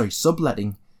his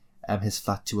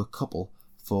flat to a couple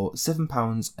for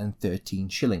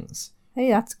 £7.13. Hey,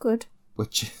 that's good.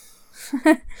 Which...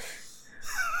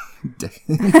 You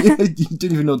don't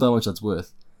even know how much that's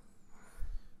worth.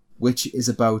 Which is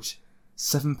about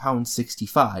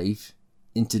 £7.65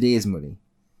 in today's money.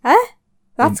 Huh?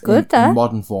 That's good, though. In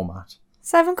modern format.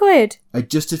 £7.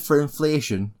 Adjusted for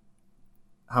inflation,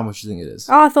 how much do you think it is?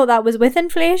 Oh, I thought that was with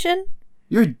inflation.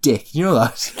 You're a dick, you know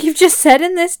that? You've just said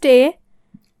in this day.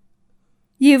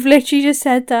 You've literally just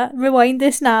said that. Rewind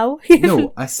this now.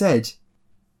 No, I said...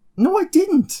 No, I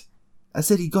didn't. I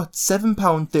said he got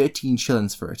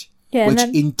 £7.13 for it. Yeah, which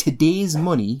in today's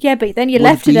money... Yeah, but then you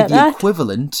left it at that. Would be the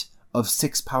equivalent of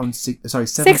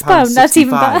 £7.65. That's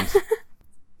even better.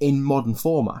 In modern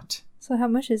format. So how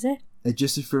much is it?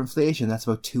 Adjusted for inflation, that's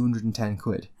about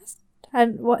 £210.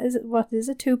 And what is it? What is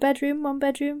it? 2-bedroom,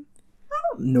 1-bedroom?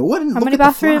 No, I didn't. How many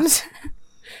bathrooms?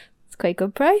 It's quite a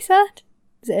good price, that.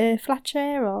 Is it a flat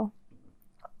share or?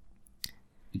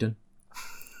 You done?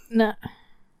 No.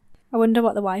 I wonder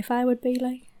what the Wi-Fi would be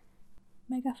like.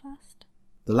 Mega fast.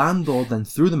 The landlord then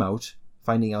threw them out,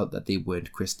 finding out that they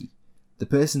weren't Christy. The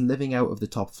person living out of the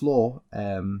top floor,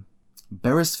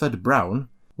 Beresford Brown,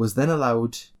 was then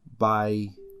allowed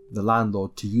by the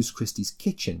landlord to use Christy's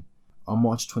kitchen. On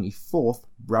March 24th,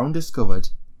 Brown discovered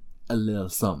a little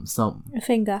something. A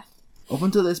finger. Up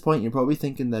until this point, you're probably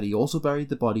thinking that he also buried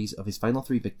the bodies of his final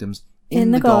 3 victims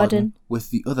in the garden with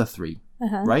the other 3,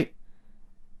 right?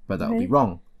 But that would be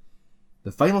wrong.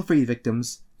 The final 3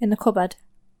 victims... In the cupboard.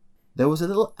 There was a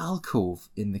little alcove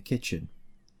in the kitchen.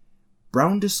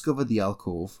 Brown discovered the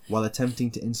alcove while attempting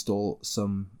to install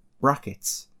some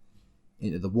brackets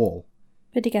into the wall.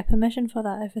 Did he get permission for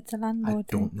that if it's a landlord?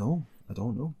 I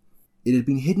don't know. It had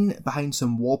been hidden behind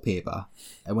some wallpaper,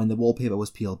 and when the wallpaper was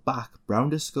peeled back, Brown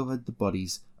discovered the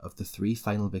bodies of the 3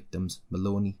 final victims,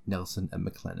 Maloney, Nelson and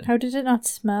McLennan. How did it not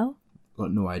smell?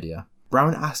 Got no idea.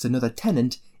 Brown asked another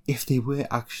tenant if they were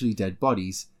actually dead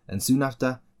bodies, and soon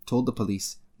after told the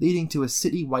police, leading to a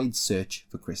city-wide search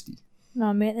for Christy.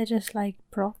 No, mate, they're just like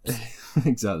props.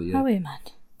 Exactly, yeah. How are you, man?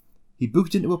 He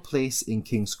booked into a place in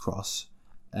King's Cross,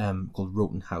 called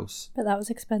Roten House. But that was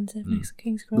expensive, next to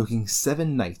King's Cross. Booking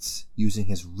 7 nights using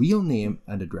his real name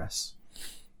and address.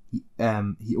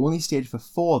 He only stayed for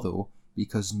 4 though,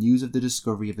 because news of the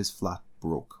discovery of his flat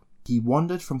broke. He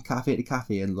wandered from cafe to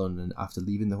cafe in London after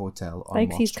leaving the hotel on March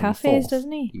 24th. Likes his cafes,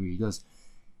 doesn't he? He really does.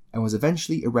 And was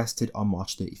eventually arrested on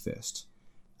March 31st.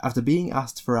 After being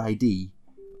asked for ID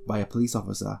by a police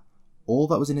officer, all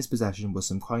that was in his possession was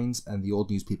some coins and the old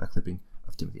newspaper clipping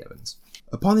of Timothy Evans.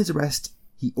 Upon his arrest,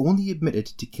 he only admitted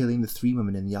to killing the 3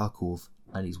 women in the alcove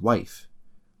and his wife.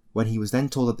 When he was then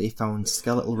told that they found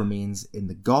skeletal remains in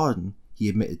the garden, he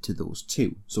admitted to those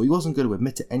too. So he wasn't going to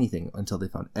admit to anything until they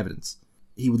found evidence.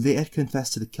 He would later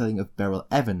confess to the killing of Beryl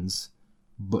Evans,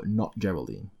 but not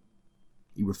Geraldine.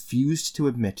 He refused to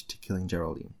admit to killing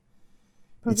Geraldine.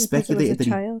 Probably It's speculated because it was a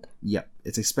that child.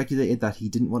 it's speculated that he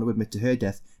didn't want to admit to her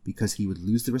death because he would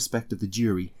lose the respect of the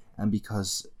jury and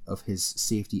because of his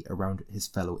safety around his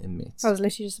fellow inmates. I was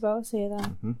literally just about to say that.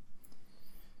 Mm-hmm.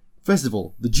 First of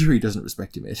all, the jury doesn't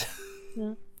respect you, mate.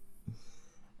 Yeah.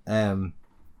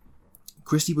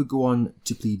 Christie would go on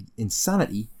to plead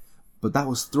insanity, but that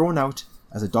was thrown out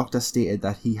as a doctor stated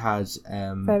that he had...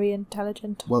 Very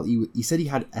intelligent. Well, he said he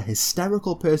had a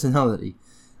hysterical personality,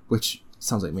 which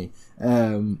sounds like me,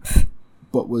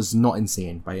 but was not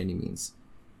insane by any means.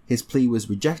 His plea was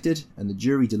rejected, and the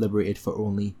jury deliberated for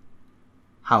only...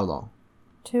 how long?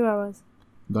 2 hours.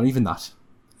 Not even that.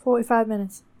 45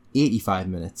 minutes. 85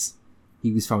 minutes.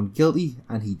 He was found guilty,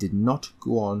 and he did not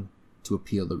go on to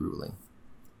appeal the ruling.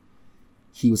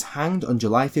 He was hanged on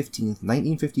July 15th,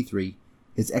 1953,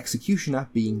 his executioner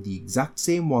being the exact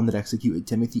same one that executed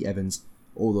Timothy Evans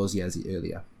all those years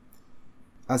earlier.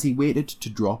 As he waited to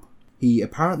drop, he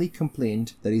apparently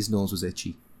complained that his nose was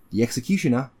itchy. The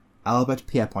executioner, Albert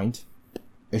Pierpoint,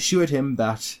 assured him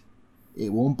that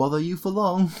it won't bother you for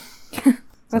long.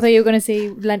 I thought you were going to say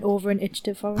leant over and itched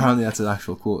it for him. Apparently that's an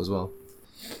actual quote as well.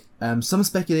 Some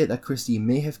speculate that Christie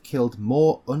may have killed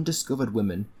more undiscovered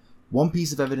women. One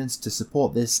piece of evidence to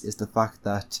support this is the fact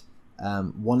that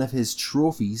one of his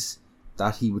trophies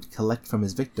that he would collect from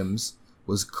his victims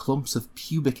was clumps of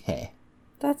pubic hair.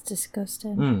 That's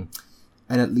disgusting.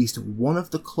 And at least one of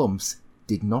the clumps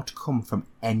did not come from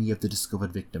any of the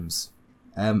discovered victims.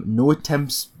 No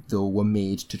attempts, though, were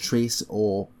made to trace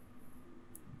or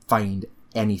find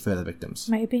any further victims.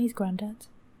 Might have been his granddad.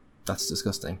 That's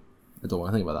disgusting. I don't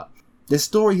want to think about that. This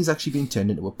story has actually been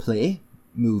turned into a play,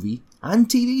 movie, and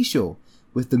TV show,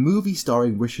 with the movie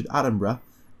starring Richard Attenborough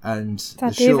and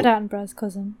That's the David show... Attenborough's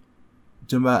cousin.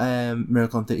 Do you remember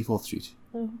Miracle on 34th Street?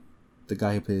 Oh, The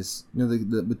guy who plays... You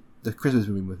know, the Christmas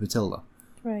movie with Matilda.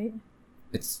 right.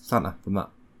 It's Santa from that.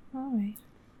 Alright.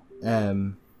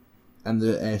 And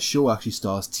the show actually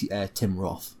stars Tim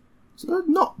Roth. So they're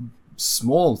not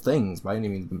small things by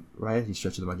any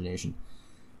stretch of the imagination.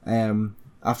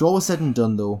 After all was said and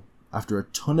done, though, after a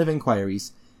ton of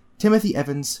inquiries, Timothy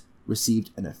Evans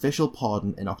received an official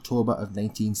pardon in October of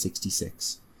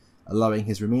 1966, allowing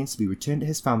his remains to be returned to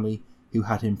his family, who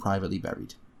had him privately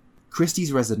buried.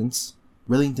 Christie's residence,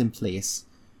 Rillington Place,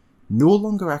 no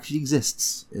longer actually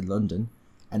exists in London,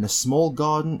 and a small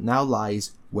garden now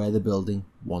lies where the building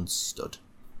once stood.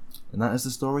 And that is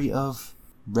the story of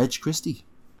Reg Christie.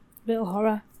 Little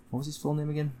horror. What was his full name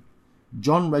again?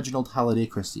 John Reginald Halliday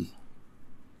Christie.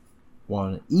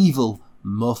 One evil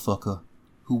motherfucker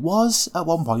who was, at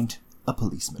one point, a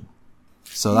policeman.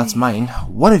 So that's mine.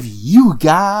 What have you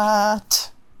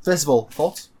got? First of all,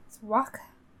 thoughts? It's whack.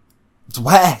 It's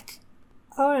whack.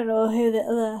 I want to know who the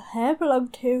other hair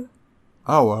belonged to.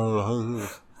 Oh, well.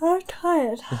 I'm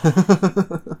tired.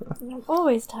 I'm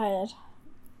always tired.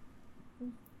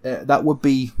 That would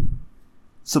be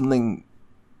something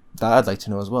that I'd like to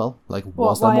know as well. Like,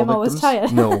 was there why more I'm always victims?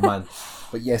 tired? No, man.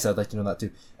 But yes, I'd like to know that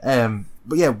too.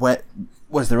 But yeah,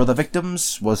 was there other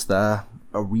victims? Was there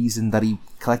a reason that he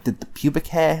collected the pubic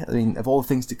hair? I mean, of all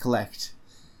things to collect,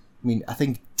 I mean, I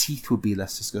think teeth would be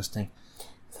less disgusting.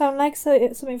 Sound like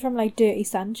something from like Dirty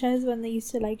Sanchez when they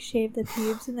used to like shave their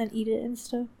pubes and then eat it and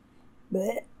stuff.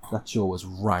 Blech. That show was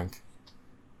rank.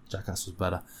 Jackass was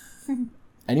better.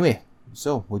 Anyway,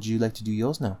 so would you like to do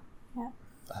yours now? Yeah.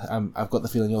 I've got the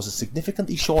feeling yours is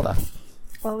significantly shorter.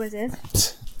 Always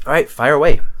is. Alright, fire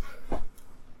away.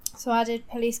 So I did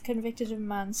police convicted of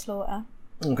manslaughter.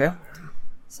 Okay.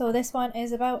 So this one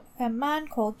is about a man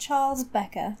called Charles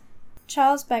Becker.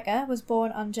 Charles Becker was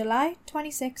born on July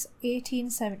 26,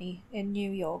 1870 in New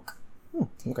York.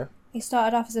 Okay. He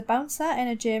started off as a bouncer in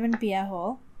a German beer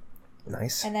hall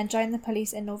Nice. and then joined the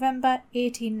police in November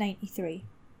 1893.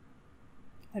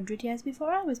 100 years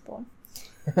before I was born.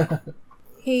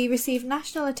 He received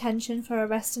national attention for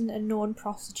arresting a known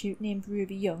prostitute named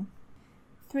Ruby Young.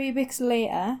 3 weeks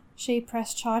later, she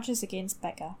pressed charges against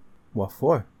Becker What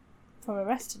for? for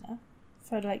arresting her.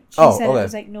 For she Oh, said okay. there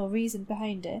was like no reason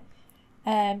behind it.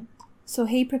 So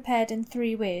he prepared in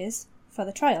 3 ways for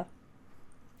the trial.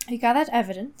 He gathered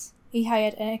evidence, he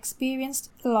hired an experienced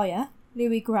lawyer,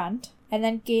 Louis Grant, and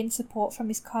then gained support from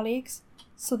his colleagues.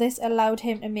 So this allowed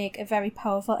him to make a very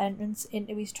powerful entrance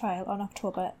into his trial on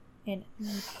October in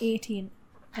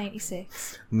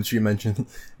 1896. I'm literally mentioning.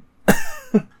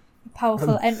 A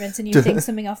powerful entrance, and you think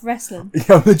something off wrestling. Yeah,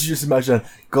 I'm literally just imagine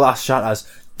glass shatters.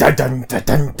 dun dun dun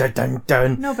dun dun dun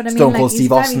dun. No, but I mean, Stone like, Cold he's Steve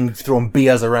very- Austin throwing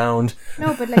beers around.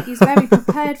 No, but like he's very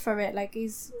prepared for it. Like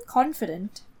he's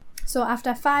confident. So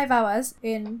after 5 hours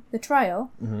in the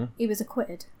trial, he was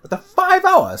acquitted. After 5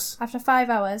 hours? After 5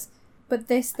 hours, but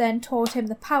this then taught him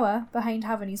the power behind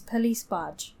having his police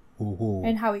badge Ooh.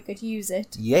 and how he could use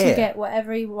it Yeah. to get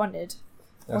whatever he wanted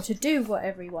or to do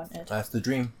whatever he wanted. That's the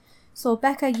dream. So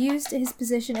Becker used his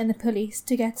position in the police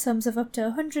to get sums of up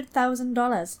to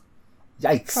 $100,000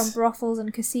 Yikes. from brothels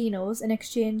and casinos in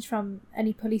exchange from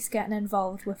any police getting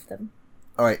involved with them.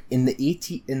 Alright, in the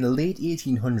late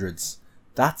 1800s,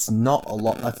 that's not a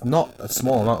lot. That's not a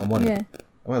small amount of money. Yeah.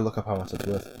 I'm gonna look up how much it's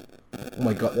worth. Oh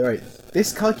my god, right.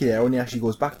 This calculator only actually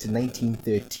goes back to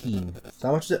 1913. So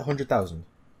how much is it? 100,000.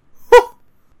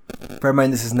 Bear in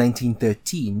mind, this is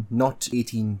 1913, not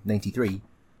 1893.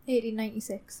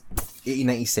 1896.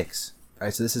 1896.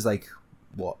 Alright, so this is like,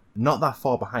 what? Not that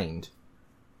far behind.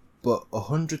 But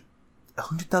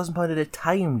 £100,000 at a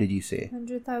time, did you say?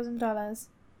 $100,000.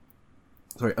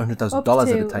 Sorry, Up $100,000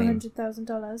 to at a time.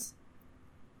 $100,000.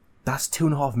 That's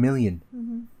 $2.5 million.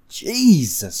 Mm-hmm.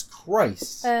 Jesus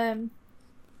Christ.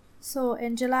 So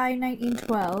in July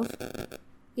 1912,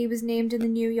 he was named in the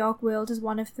New York World as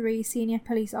one of 3 senior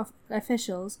police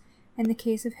officials in the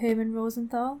case of Herman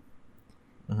Rosenthal,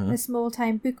 the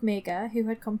small-time bookmaker who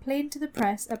had complained to the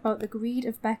press about the greed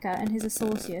of Becker and his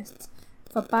associates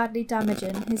for badly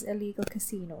damaging his illegal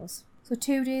casinos. So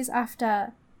 2 days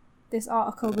after this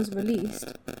article was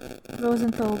released,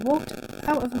 Rosenthal walked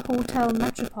out of a hotel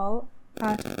Metropole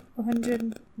at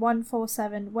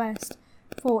 147 West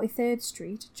 43rd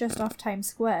Street, just off Times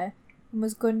Square, and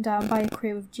was gunned down by a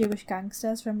crew of Jewish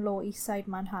gangsters from Lower East Side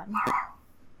Manhattan.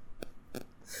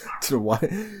 To why?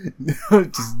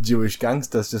 Just Jewish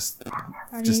gangsters.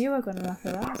 I knew you were going to laugh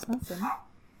at that. It's nothing.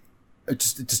 It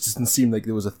just doesn't seem like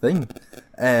there was a thing.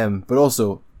 But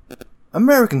also,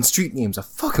 American street names are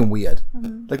fucking weird.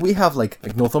 Like we have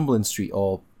like Northumberland Street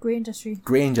or Granger Street,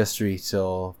 Granger Street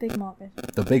or Big Market.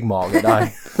 the Big Market.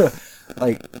 Aye.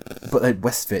 But like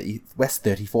West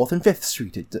 34th and 5th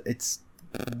Street, it's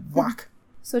whack.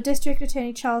 So District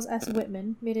Attorney Charles S.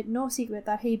 Whitman made it no secret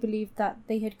that he believed that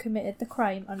they had committed the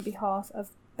crime on behalf of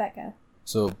Becker.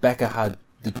 So Becker had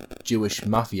the Jewish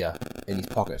mafia in his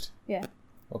pocket. Yeah.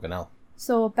 Fucking hell.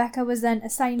 So Becker was then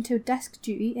assigned to desk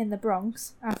duty in the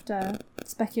Bronx after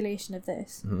speculation of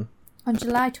this. On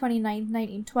July 29,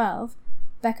 1912,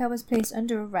 Becker was placed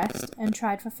under arrest and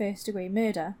tried for first-degree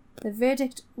murder. The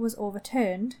verdict was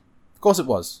overturned, Of course it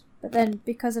was. but then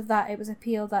because of that it was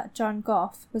appealed that John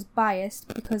Goff was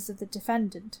biased because of the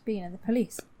defendant being in the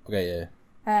police. Okay,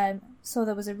 yeah. So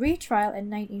there was a retrial in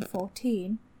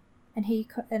 1914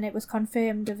 and it was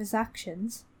confirmed of his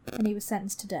actions and he was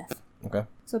sentenced to death. Okay.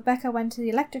 So Becker went to the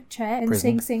electric chair in Prison.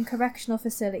 Sing Sing Correctional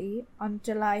Facility on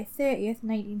July 30th,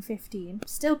 1915,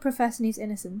 still professing his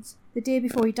innocence. The day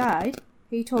before he died,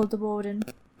 he told the warden,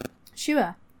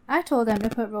 "Sure, I told them to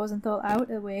put Rosenthal out of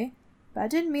the way, but I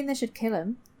didn't mean they should kill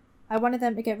him. I wanted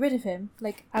them to get rid of him,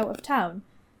 like out of town,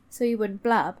 so he wouldn't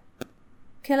blab.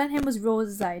 Killing him was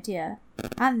Rose's idea,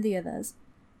 and the others.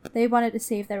 They wanted to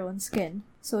save their own skin.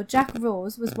 So Jack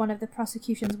Rose was one of the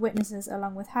prosecution's witnesses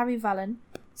along with Harry Vallon,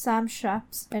 Sam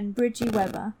Shapps and Bridgie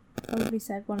Weber. Probably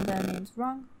said one of their names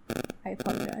wrong. I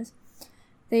apologise.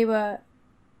 They were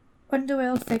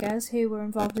underworld figures who were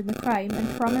involved in the crime and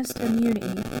promised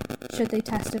immunity should they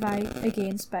testify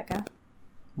against Becker.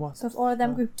 What? So if all of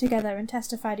them grouped together and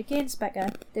testified against Becker,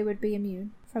 they would be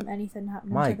immune from anything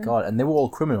happening My to them. God, and they were all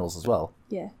criminals as well.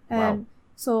 Yeah. Wow.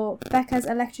 So Becker's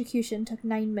electrocution took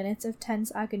 9 minutes of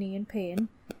tense agony and pain.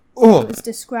 Oh, It was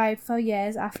described for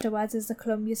years afterwards as the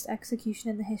clumsiest execution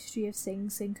in the history of Sing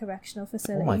Sing Correctional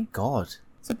Facility. oh my God.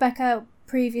 So Becker,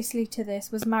 previously to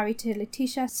this, was married to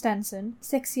Letitia Stenson.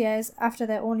 6 years after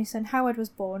their only son Howard was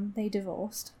born, they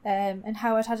divorced. And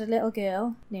Howard had a little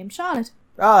girl named Charlotte.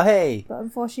 Ah, hey. But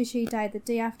unfortunately she died the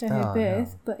day after her Oh,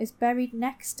 birth, no. but is buried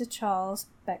next to Charles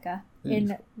Becker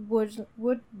in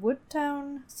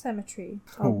Woodtown Cemetery.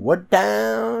 What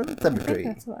down I think cemetery?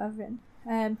 that's what I've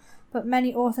written. But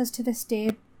many authors to this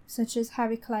day, such as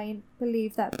Harry Klein,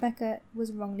 believe that Becker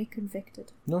was wrongly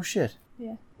convicted. No shit.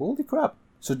 Yeah. Holy crap.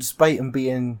 So despite him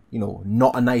being,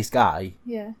 not a nice guy,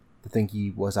 Yeah, they think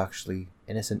he was actually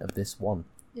innocent of this one.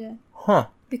 yeah. Huh.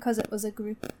 Because it was a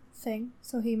group thing,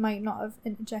 so he might not have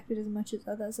interjected as much as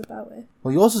others about it.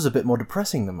 Well, yours is a bit more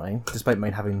depressing than mine, despite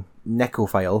mine having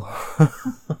necrophile.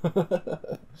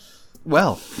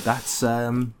 Well, that's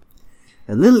a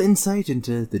little insight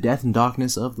into the death and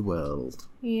darkness of the world.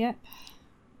 Yep.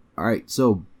 Alright,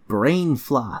 so brain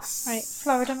floss. Right,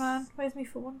 Florida man, where's my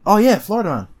phone? Oh yeah, Florida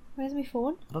man. Where's my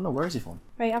phone? I don't know, where is your phone?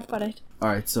 Right, I've got it.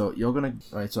 Alright, so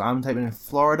I'm typing in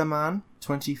Florida Man,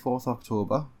 24th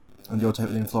October. And you're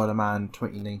typing in Florida Man,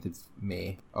 29th of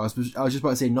May. I was just about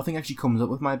to say, nothing actually comes up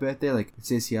with my birthday. Like, it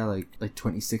says here, like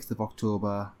 26th of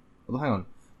October. Oh, hang on.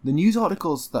 The news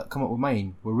articles that come up with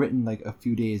mine were written, like, a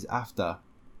few days after.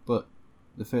 But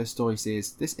the first story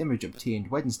says, this image obtained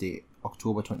Wednesday,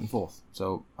 October 24th.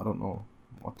 So, I don't know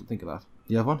what to think of that.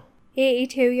 Do you have one?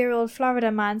 82-year-old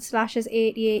Florida man slashes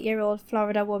 88-year-old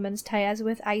Florida woman's tyres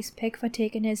with ice pick for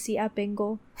taking his seat at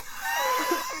bingo.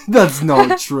 That's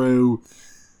not true.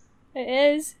 It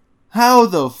is. How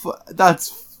the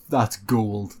That's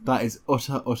gold. That is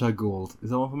utter gold.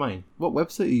 Is that one for mine? What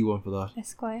website are you on for that?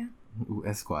 Esquire. Ooh,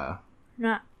 Esquire.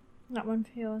 Nah, that one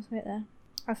for yours right there.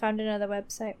 I found another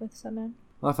website with some in.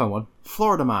 I found one.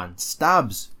 Florida man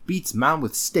stabs, beats man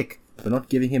with stick for not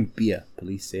giving him beer,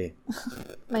 police say.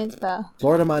 Mine's better.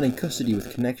 Florida man in custody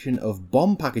with connection of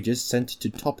bomb packages sent to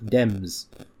top Dems.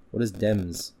 What is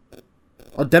Dems?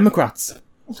 Oh, Democrats.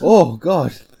 Oh,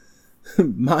 God.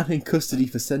 Man in custody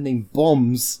for sending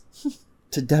bombs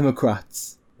to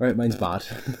Democrats. Right, mine's bad.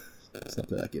 Let's not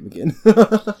play that game again.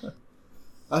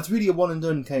 That's really a one and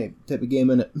done type of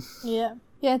game, isn't it? Yeah.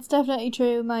 Yeah, it's definitely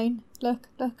true, mine. Look,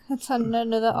 it's on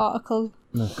another article.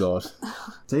 Oh, God.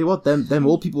 Tell you what, them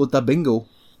old people with that bingo.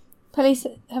 Police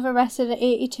have arrested an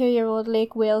 82-year-old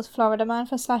Lake Wales, Florida man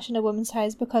for slashing a woman's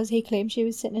tires because he claimed she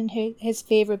was sitting in his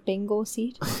favourite bingo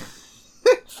seat.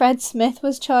 Fred Smith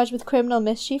was charged with criminal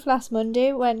mischief last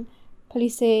Monday when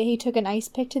police say he took an ice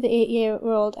pick to the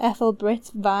 8-year-old Ethel Britt's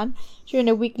van during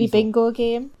a weekly bingo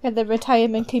game at the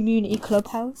retirement community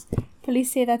clubhouse.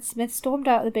 Police say that Smith stormed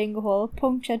out of the bingo hall,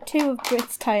 punctured 2 of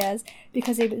Britt's tyres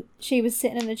because she was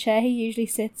sitting in the chair he usually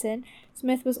sits in.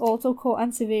 Smith was also caught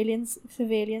on surveillance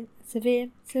video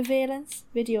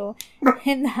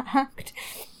in the act.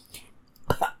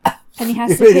 And he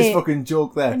has to pay this fucking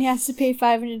joke there. And he has to pay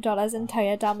 $500 in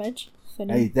tyre damage.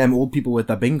 Funny. Hey, them old people with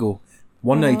that bingo.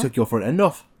 One night took your front end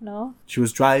off. No. She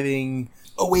was driving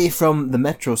away from the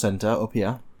metro centre up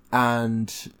here,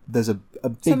 and there's a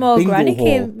big some old bingo granny hall.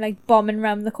 came like bombing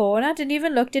round the corner. Didn't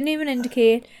even look. Didn't even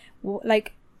indicate.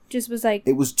 Like, just was like.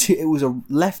 It was a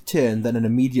left turn, then an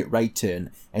immediate right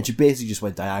turn, and she basically just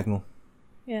went diagonal.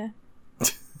 Yeah.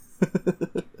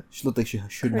 She looked like she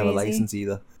shouldn't have a Crazy. license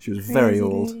either. She was Crazy very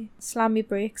old. lady. Slam your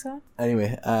brakes on.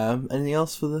 Anyway, anything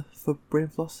else for Brain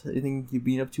Floss? Anything you've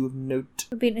been up to of note?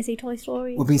 We've been to see Toy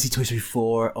Story. We've been to see Toy Story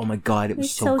 4. Oh my god, it was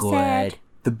It's so so good. sad.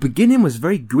 The beginning was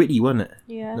very gritty, wasn't it?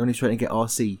 Yeah. Only trying to get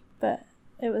RC. But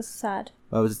it was sad.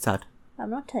 Why was it sad?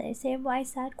 I'm not saying why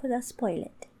it's sad because I spoil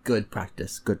it. Good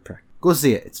practice. Go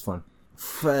see it. It's fun.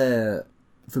 For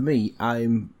me,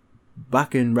 I'm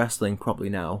back in wrestling properly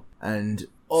now, and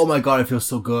oh my god, it feels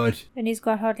so good. And he's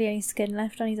got hardly any skin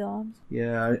left on his arms.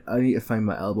 Yeah, I need to find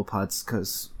my elbow pads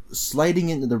because sliding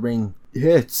into the ring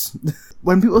hurts.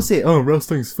 When people say, "Oh,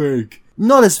 wrestling's fake,"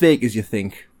 not as fake as you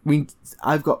think.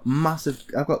 I've got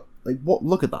like what?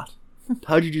 Look at that.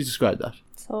 How did you describe that?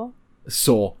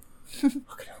 Saw.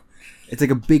 It's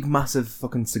like a big, massive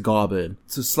fucking cigar burn.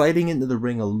 So sliding into the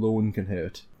ring alone can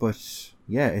hurt. But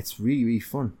yeah, it's really, really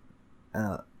fun.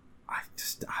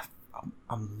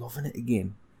 I'm loving it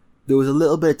again. There was a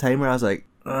little bit of time where I was like,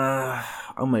 I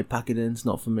might pack it in. It's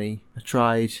not for me. I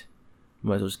tried.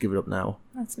 Might as well just give it up now.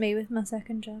 That's me with my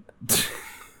second job.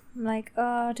 I'm like,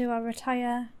 oh, do I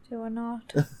retire? Do I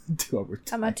not? Do I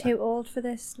retire? Am I too old for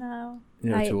this now?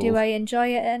 Never too Do old. I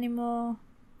enjoy it anymore?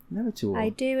 Never too old. I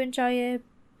do enjoy it,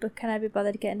 but can I be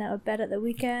bothered getting out of bed at the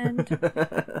weekend?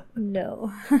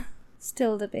 No.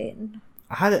 Still debating.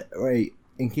 I had it right,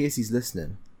 in case he's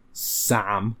listening.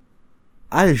 Sam.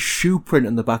 I had a shoe print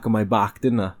on the back of my back,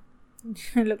 didn't I?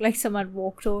 It looked like someone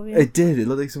walked over you. It did. It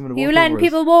looked like someone had You walked letting over us.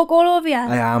 people walk all over you?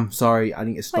 I am. Sorry. I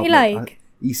need to stop. What you like?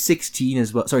 He's 16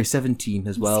 as well. Sorry, 17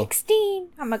 as well. 16.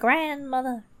 I'm a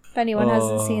grandmother. If anyone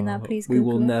hasn't seen that, please We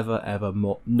Google will it. never, ever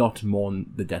not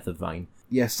mourn the death of Vine.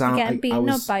 Yes, Sam. You're getting beaten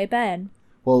up by Ben.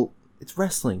 Well, it's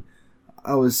wrestling.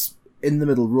 I was in the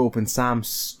middle rope and Sam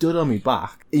stood on me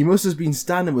back. He must have been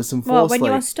standing with some force. What, when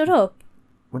you were stood up?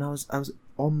 When I was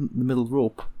on the middle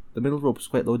rope. The middle rope was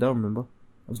quite low down, remember?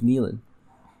 I was kneeling.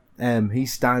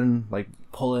 He's standing, like,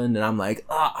 pulling, and I'm like,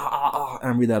 and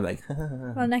I'm really like,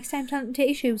 Well, next time, tell him to take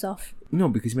your shoes off. No,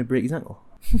 because he might break his ankle.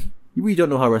 You really don't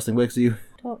know how wrestling works, do you?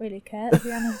 Don't really care, to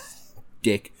be honest.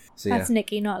 Dick. So, yeah. That's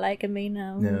Nikki not liking me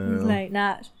now. No. He's like,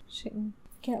 nah, she can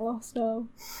get lost now.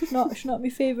 She's not my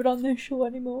favourite on this show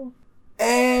anymore.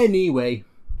 Anyway,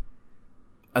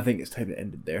 I think it's time to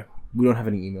end it there. We don't have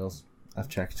any emails. I've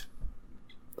checked.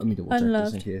 Let me double check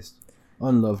just in case.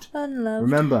 Unloved. Unloved.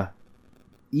 Remember,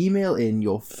 email in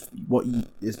your what you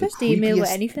is the Just email with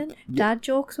creepiest- anything. Yeah. Dad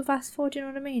jokes we've asked for, do you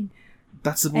know what I mean?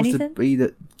 That's supposed Anything? to be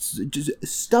the. Just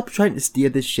stop trying to steer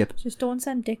this ship. Just don't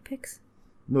send dick pics.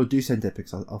 No, do send dick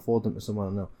pics. I'll forward them to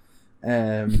someone I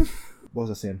know. What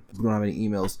was I saying? We don't have any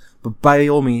emails, but by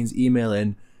all means, email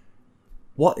in.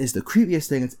 What is the creepiest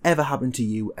thing that's ever happened to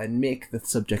you, and make the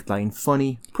subject line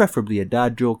funny, preferably a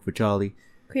dad joke for Charlie.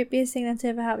 Creepiest thing that's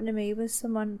ever happened to me was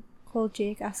someone called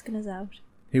Jake asking us out.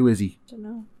 Who is he?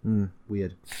 Don't know.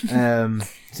 Weird. So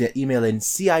yeah, email in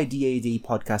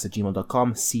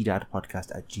cidadpodcast@gmail.com,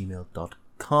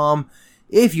 cdadpodcast@gmail.com.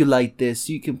 If you like this,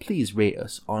 you can please rate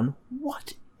us on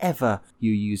whatever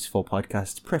you use for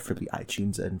podcasts, preferably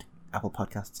iTunes and Apple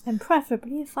Podcasts. And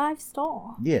preferably a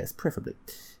 5-star. Yes, preferably.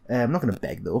 I'm not going to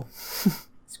beg though.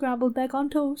 Scrambled egg on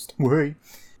toast. Worry.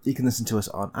 You can listen to us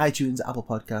on iTunes, Apple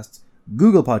Podcasts,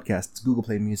 Google Podcasts, Google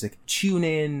Play Music,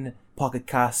 TuneIn, Pocket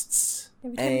Casts,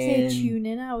 Every time you say tune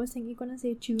in, I always think you're going to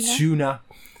say tuna.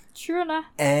 Tuna.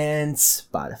 And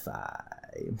Spotify.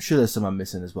 I'm sure there's some I'm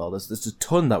missing as well. There's a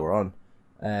ton that we're on.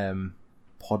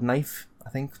 Podknife, I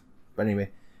think. But anyway,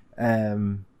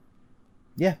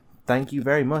 yeah, thank you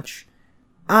very much.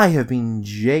 I have been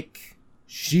Jake.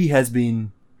 She has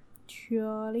been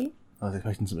Charlie. I was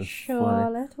expecting something funny.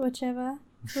 Charlotte, whichever.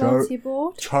 What's you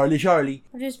bought? Charlie.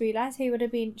 I just realised she would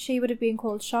have been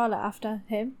called Charlotte after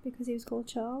him because he was called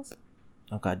Charles.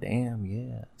 Oh goddamn,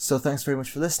 yeah. So thanks very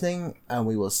much for listening, and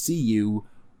we will see you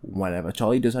whenever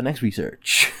Charlie does our next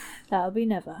research. That'll be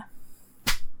never.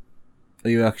 Are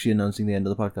you actually announcing the end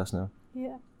of the podcast now?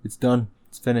 Yeah. It's done.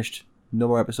 It's finished. No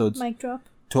more episodes. Mic drop.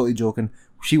 Totally joking.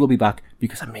 She will be back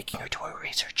because I'm making her do her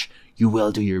research. You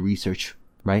will do your research,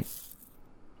 right?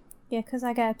 Yeah, because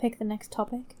I gotta pick the next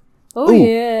topic. Oh, Ooh,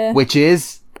 yeah. Which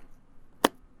is...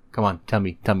 Come on, tell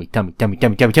me. ...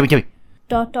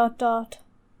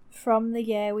 From the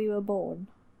year we were born.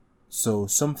 So,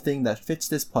 something that fits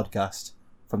this podcast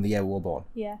from the year we were born.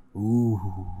 Yeah.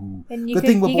 Ooh. And you Good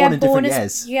thing we're born in different bonus,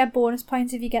 years. You get bonus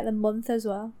points if you get the month as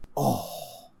well.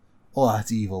 Oh,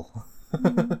 that's evil.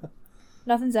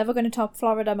 Nothing's ever going to top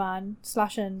Florida man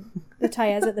slashing the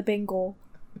tyres at the bingo.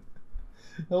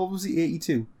 How old was he?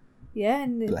 82? Yeah,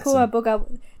 and the Bless poor him.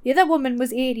 bugger. The other woman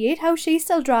was 88. How's she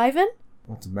still driving?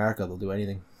 Well, it's America, they'll do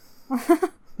anything.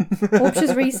 Hope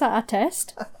she's reset her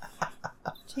test.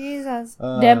 Jesus.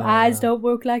 Them eyes don't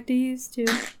work like they used to.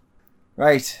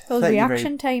 Right. Those thank you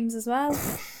reaction times as well.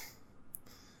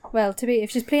 Well,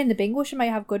 if she's playing the bingo, she might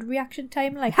have good reaction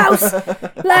time. Like, house,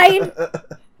 line,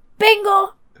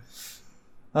 bingo.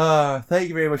 Thank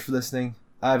you very much for listening.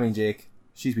 I've been Jake.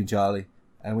 She's been Charlie.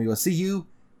 And we will see you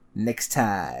next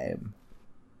time.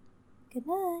 Good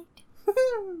night.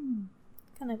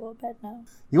 Can I go to bed now?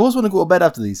 You always want to go to bed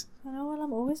after these. I know, well,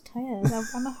 I'm always tired.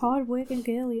 I'm a hard-working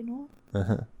girl, you know.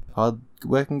 Hard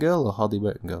working girl or hardly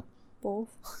working girl? Both.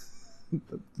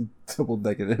 Double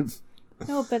negative.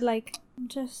 No, but like, I'm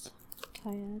just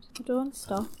tired. I don't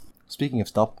stop. Speaking of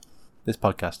stop, this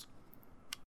podcast.